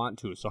that we want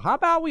to. So how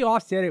about we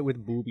offset it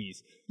with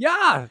boobies?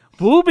 Yeah,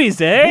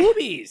 boobies, eh?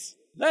 Boobies.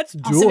 Let's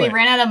do Also, it. we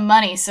ran out of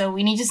money, so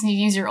we just need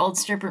to use your old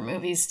stripper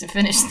movies to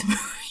finish the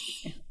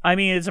movie. I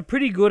mean, it's a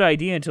pretty good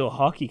idea until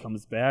hockey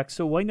comes back,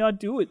 so why not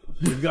do it?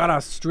 We've got a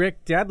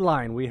strict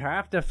deadline. We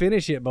have to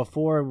finish it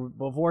before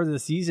the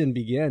season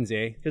begins,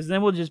 eh? Because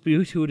then we'll just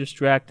be too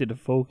distracted to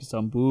focus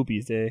on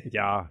boobies, eh?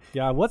 Yeah.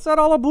 What's that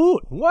all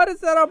about? What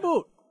is that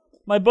about?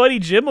 My buddy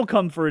Jim will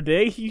come for a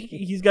day.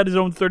 He's got his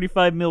own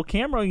 35mm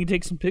camera. He can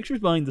take some pictures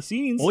behind the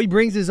scenes. Oh, he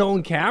brings his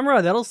own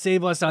camera? That'll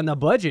save us on the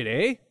budget,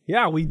 eh?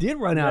 Yeah, we did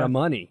run out of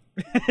money.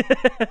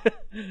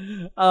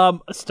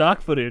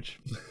 Stock footage.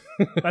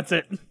 That's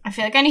it. I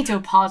feel like I need to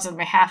apologize on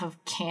behalf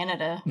of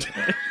Canada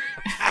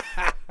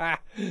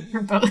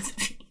for both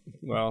of you.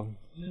 Well,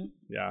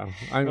 yeah.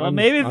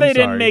 Maybe if they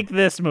didn't make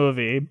this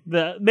movie,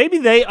 maybe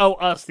they owe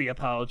us the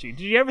apology.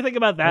 Did you ever think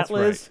about that, That's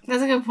Liz? right.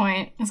 That's a good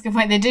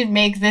point. They did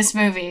make this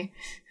movie.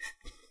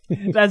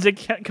 As a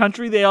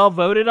country, they all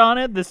voted on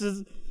it. This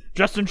is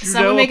Justin Trudeau.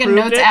 Someone make a approved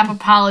Notes it. app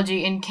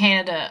apology in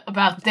Canada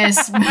about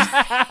this movie.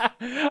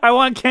 I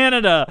want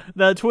Canada,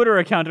 the Twitter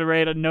account, to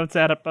write a Notes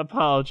app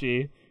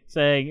apology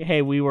saying,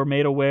 hey, we were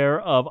made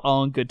aware of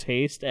All in Good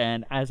Taste,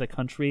 and as a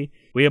country,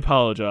 we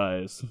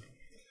apologize.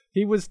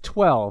 He was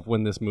 12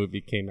 when this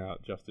movie came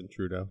out, Justin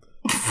Trudeau.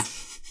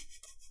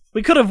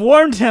 We could have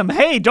warned him,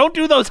 hey, don't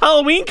do those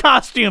Halloween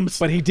costumes.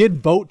 But he did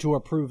vote to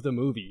approve the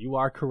movie. You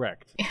are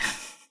correct.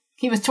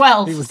 He was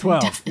 12. He was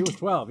 12. He was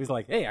 12. He's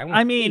like, hey,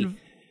 I mean,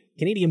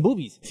 Canadian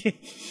boobies.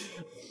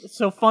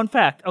 So, fun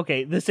fact.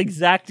 Okay, this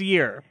exact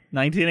year,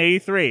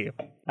 1983,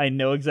 I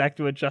know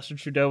exactly what Justin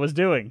Trudeau was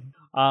doing.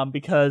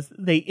 Because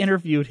they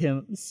interviewed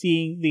him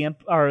seeing the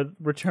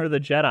Return of the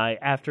Jedi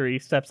after he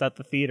steps out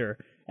the theater,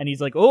 and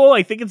he's like, "Oh,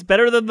 I think it's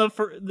better than the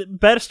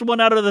best one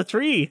out of the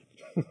three."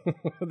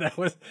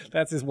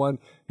 That's his one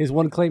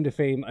claim to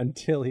fame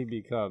until he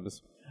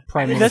becomes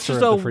Prime Minister That's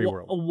just of the free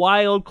world. A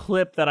wild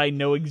clip that I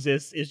know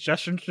exists is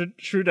Justin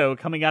Trudeau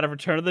coming out of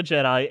Return of the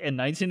Jedi in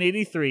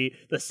 1983,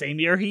 the same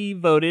year he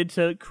voted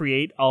to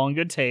create All in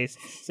Good Taste,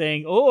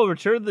 saying, "Oh,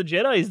 Return of the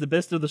Jedi is the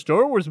best of the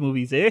Star Wars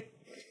movies, eh?"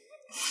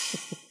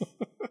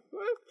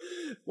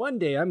 One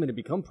day I'm going to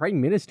become Prime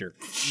Minister.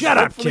 Shut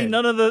up, kid.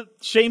 None of the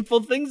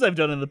shameful things I've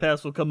done in the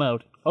past will come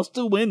out. I'll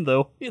still win,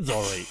 though. It's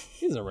all right.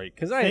 It's all right,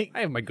 because I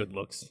have my good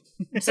looks.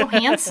 I'm so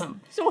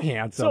handsome. So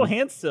handsome. So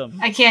handsome.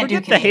 I can't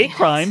Forget do the hate Canadian.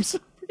 crimes.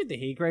 Forget the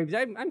hate crimes.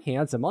 I'm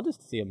handsome. I'll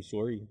just say I'm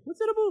sorry. What's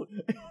that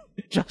about?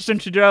 Justin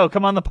Trudeau,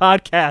 come on the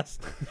podcast.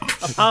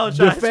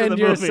 Apologize for the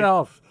movie.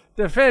 yourself.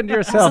 Defend So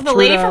yourself, the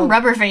lady Trudeau. from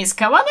Rubberface,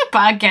 come on the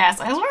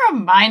podcast. I just want to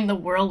remind the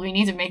world we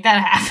need to make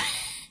that happen.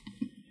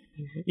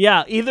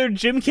 Yeah, either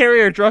Jim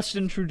Carrey or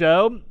Justin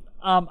Trudeau.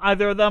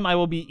 Either of them I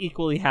will be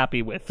equally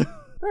happy with.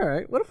 All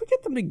right. What if we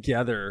get them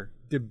together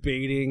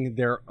debating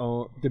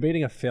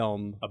a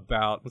film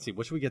about, let's see,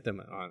 what should we get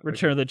them on?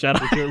 Return of the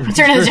Jedi. Return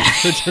of the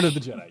Jedi. Return of the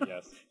Jedi,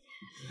 yes.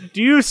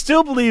 Do you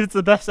still believe it's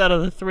the best out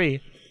of the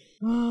three?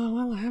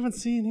 Well, I haven't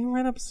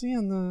ended up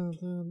seeing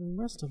the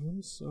rest of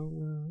them, so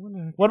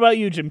What about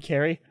you, Jim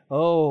Carrey?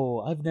 Oh,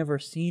 I've never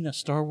seen a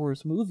Star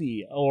Wars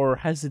movie, or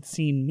has it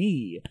seen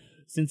me?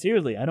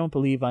 Sincerely, I don't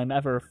believe I'm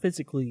ever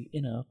physically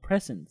in a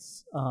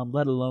presence,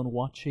 let alone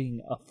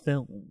watching a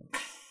film.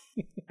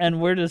 And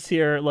we're just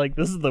here like,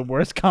 this is the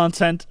worst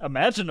content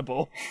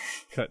imaginable.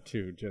 Cut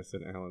to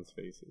Justin Allen's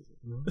faces.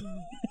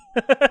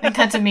 And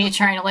cut to me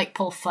trying to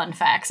pull fun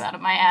facts out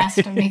of my ass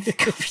to make the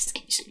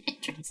conversation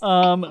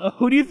interesting.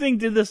 Who do you think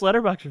did this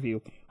Letterboxd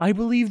review? I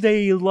believe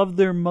they love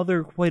their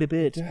mother quite a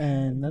bit,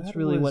 and that's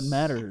really what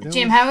matters.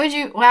 Jim, what do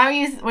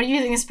you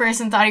think this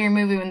person thought of your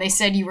movie when they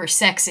said you were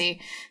sexy?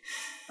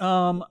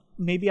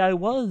 Maybe I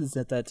was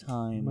at that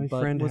time, My but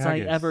friend was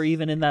Haggis. I ever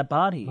even in that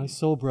body? My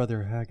soul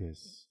brother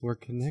Haggis. We're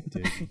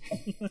connected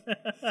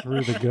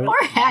through the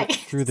Poor Haggis.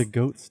 through the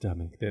goat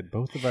stomach that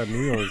both of our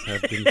meals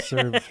have been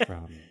served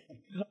from.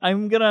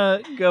 I'm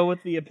gonna go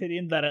with the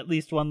opinion that at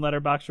least one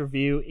Letterboxd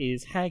review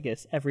is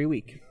Haggis every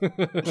week. We need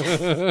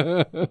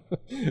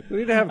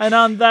to have And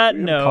on that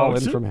call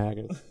note, in from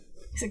Haggis.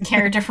 He's a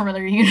character from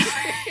another universe.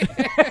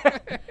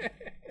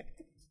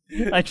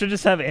 I should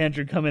just have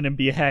Andrew come in and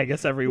be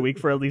Haggis every week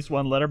for at least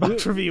one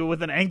Letterboxd review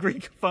with an angry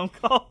phone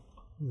call.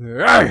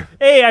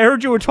 Hey, I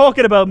heard you were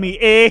talking about me,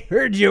 eh?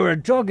 Heard you were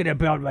talking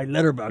about my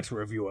Letterboxd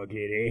review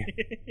again,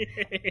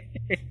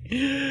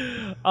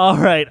 eh? All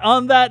right,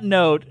 on that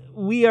note,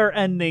 we are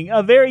ending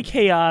a very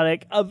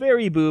chaotic, a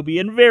very booby,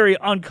 and very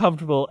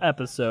uncomfortable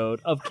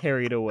episode of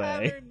Carried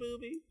Away.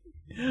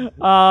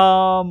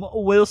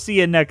 We'll see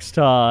you next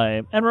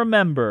time. And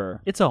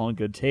remember, it's all in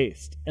good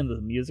taste. And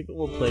the music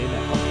will play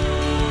now.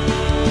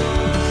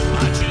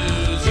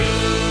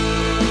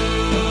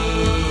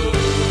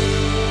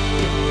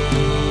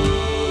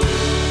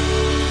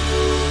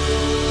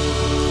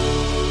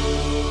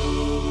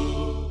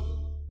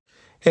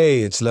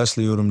 Hey, it's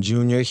Leslie Odom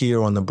Jr.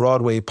 here on the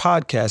Broadway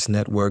Podcast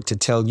Network to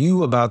tell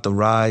you about the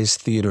Rise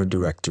Theater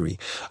Directory,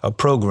 a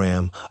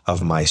program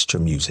of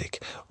Maestro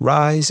Music.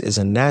 Rise is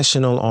a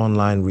national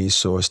online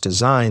resource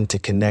designed to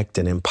connect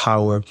and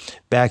empower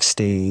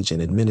backstage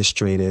and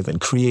administrative and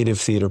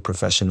creative theater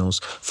professionals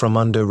from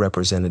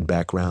underrepresented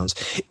backgrounds.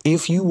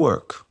 If you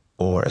work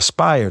or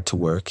aspire to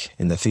work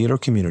in the theater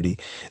community,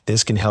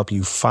 this can help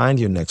you find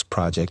your next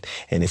project.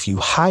 And if you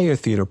hire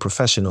theater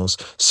professionals,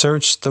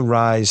 search the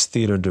Rise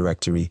Theater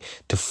Directory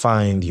to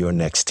find your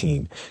next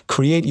team.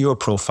 Create your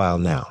profile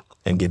now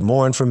and get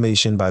more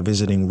information by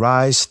visiting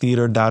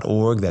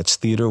risetheater.org. That's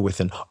theater with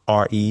an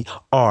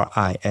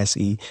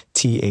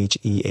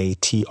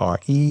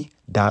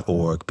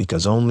RERISETHEATRE.org,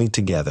 because only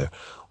together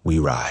we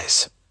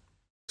rise.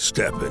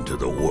 Step into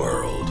the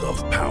world of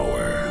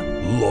power,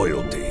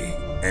 loyalty,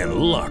 and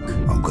luck.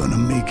 I'm gonna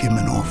make him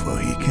an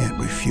offer he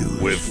can't refuse.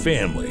 With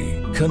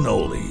family,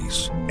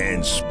 cannolis,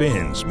 and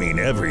spins mean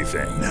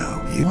everything.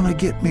 Now, you wanna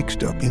get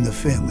mixed up in the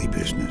family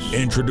business.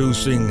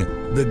 Introducing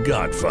The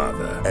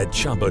Godfather at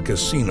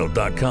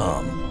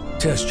ChumbaCasino.com.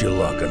 Test your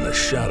luck in the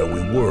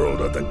shadowy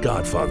world of The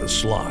Godfather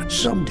slot.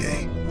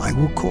 Someday, I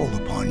will call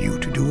upon you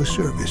to do a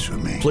service for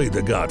me. Play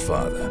The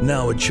Godfather,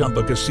 now at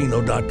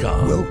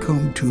ChumbaCasino.com.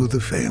 Welcome to the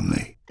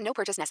family. No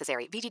purchase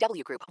necessary.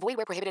 VGW Group. Void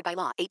where prohibited by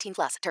law.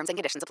 18+. Terms and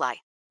conditions apply.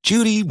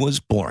 Judy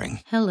was boring.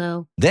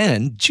 Hello.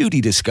 Then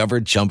Judy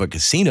discovered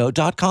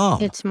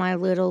ChumbaCasino.com. It's my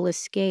little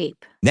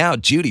escape. Now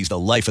Judy's the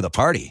life of the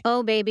party.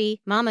 Oh,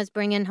 baby, mama's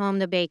bringing home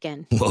the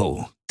bacon.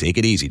 Whoa, take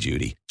it easy,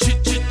 Judy.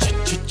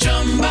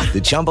 The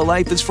Chumba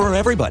life is for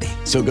everybody.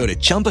 So go to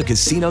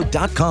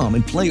ChumbaCasino.com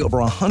and play over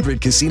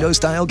 100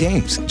 casino-style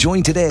games.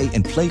 Join today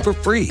and play for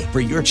free for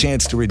your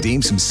chance to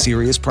redeem some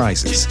serious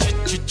prizes.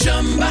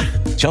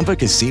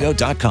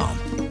 ChumbaCasino.com.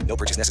 No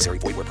purchase necessary.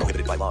 Void where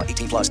prohibited by law.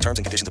 18+. Terms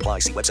and conditions apply.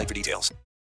 See website for details.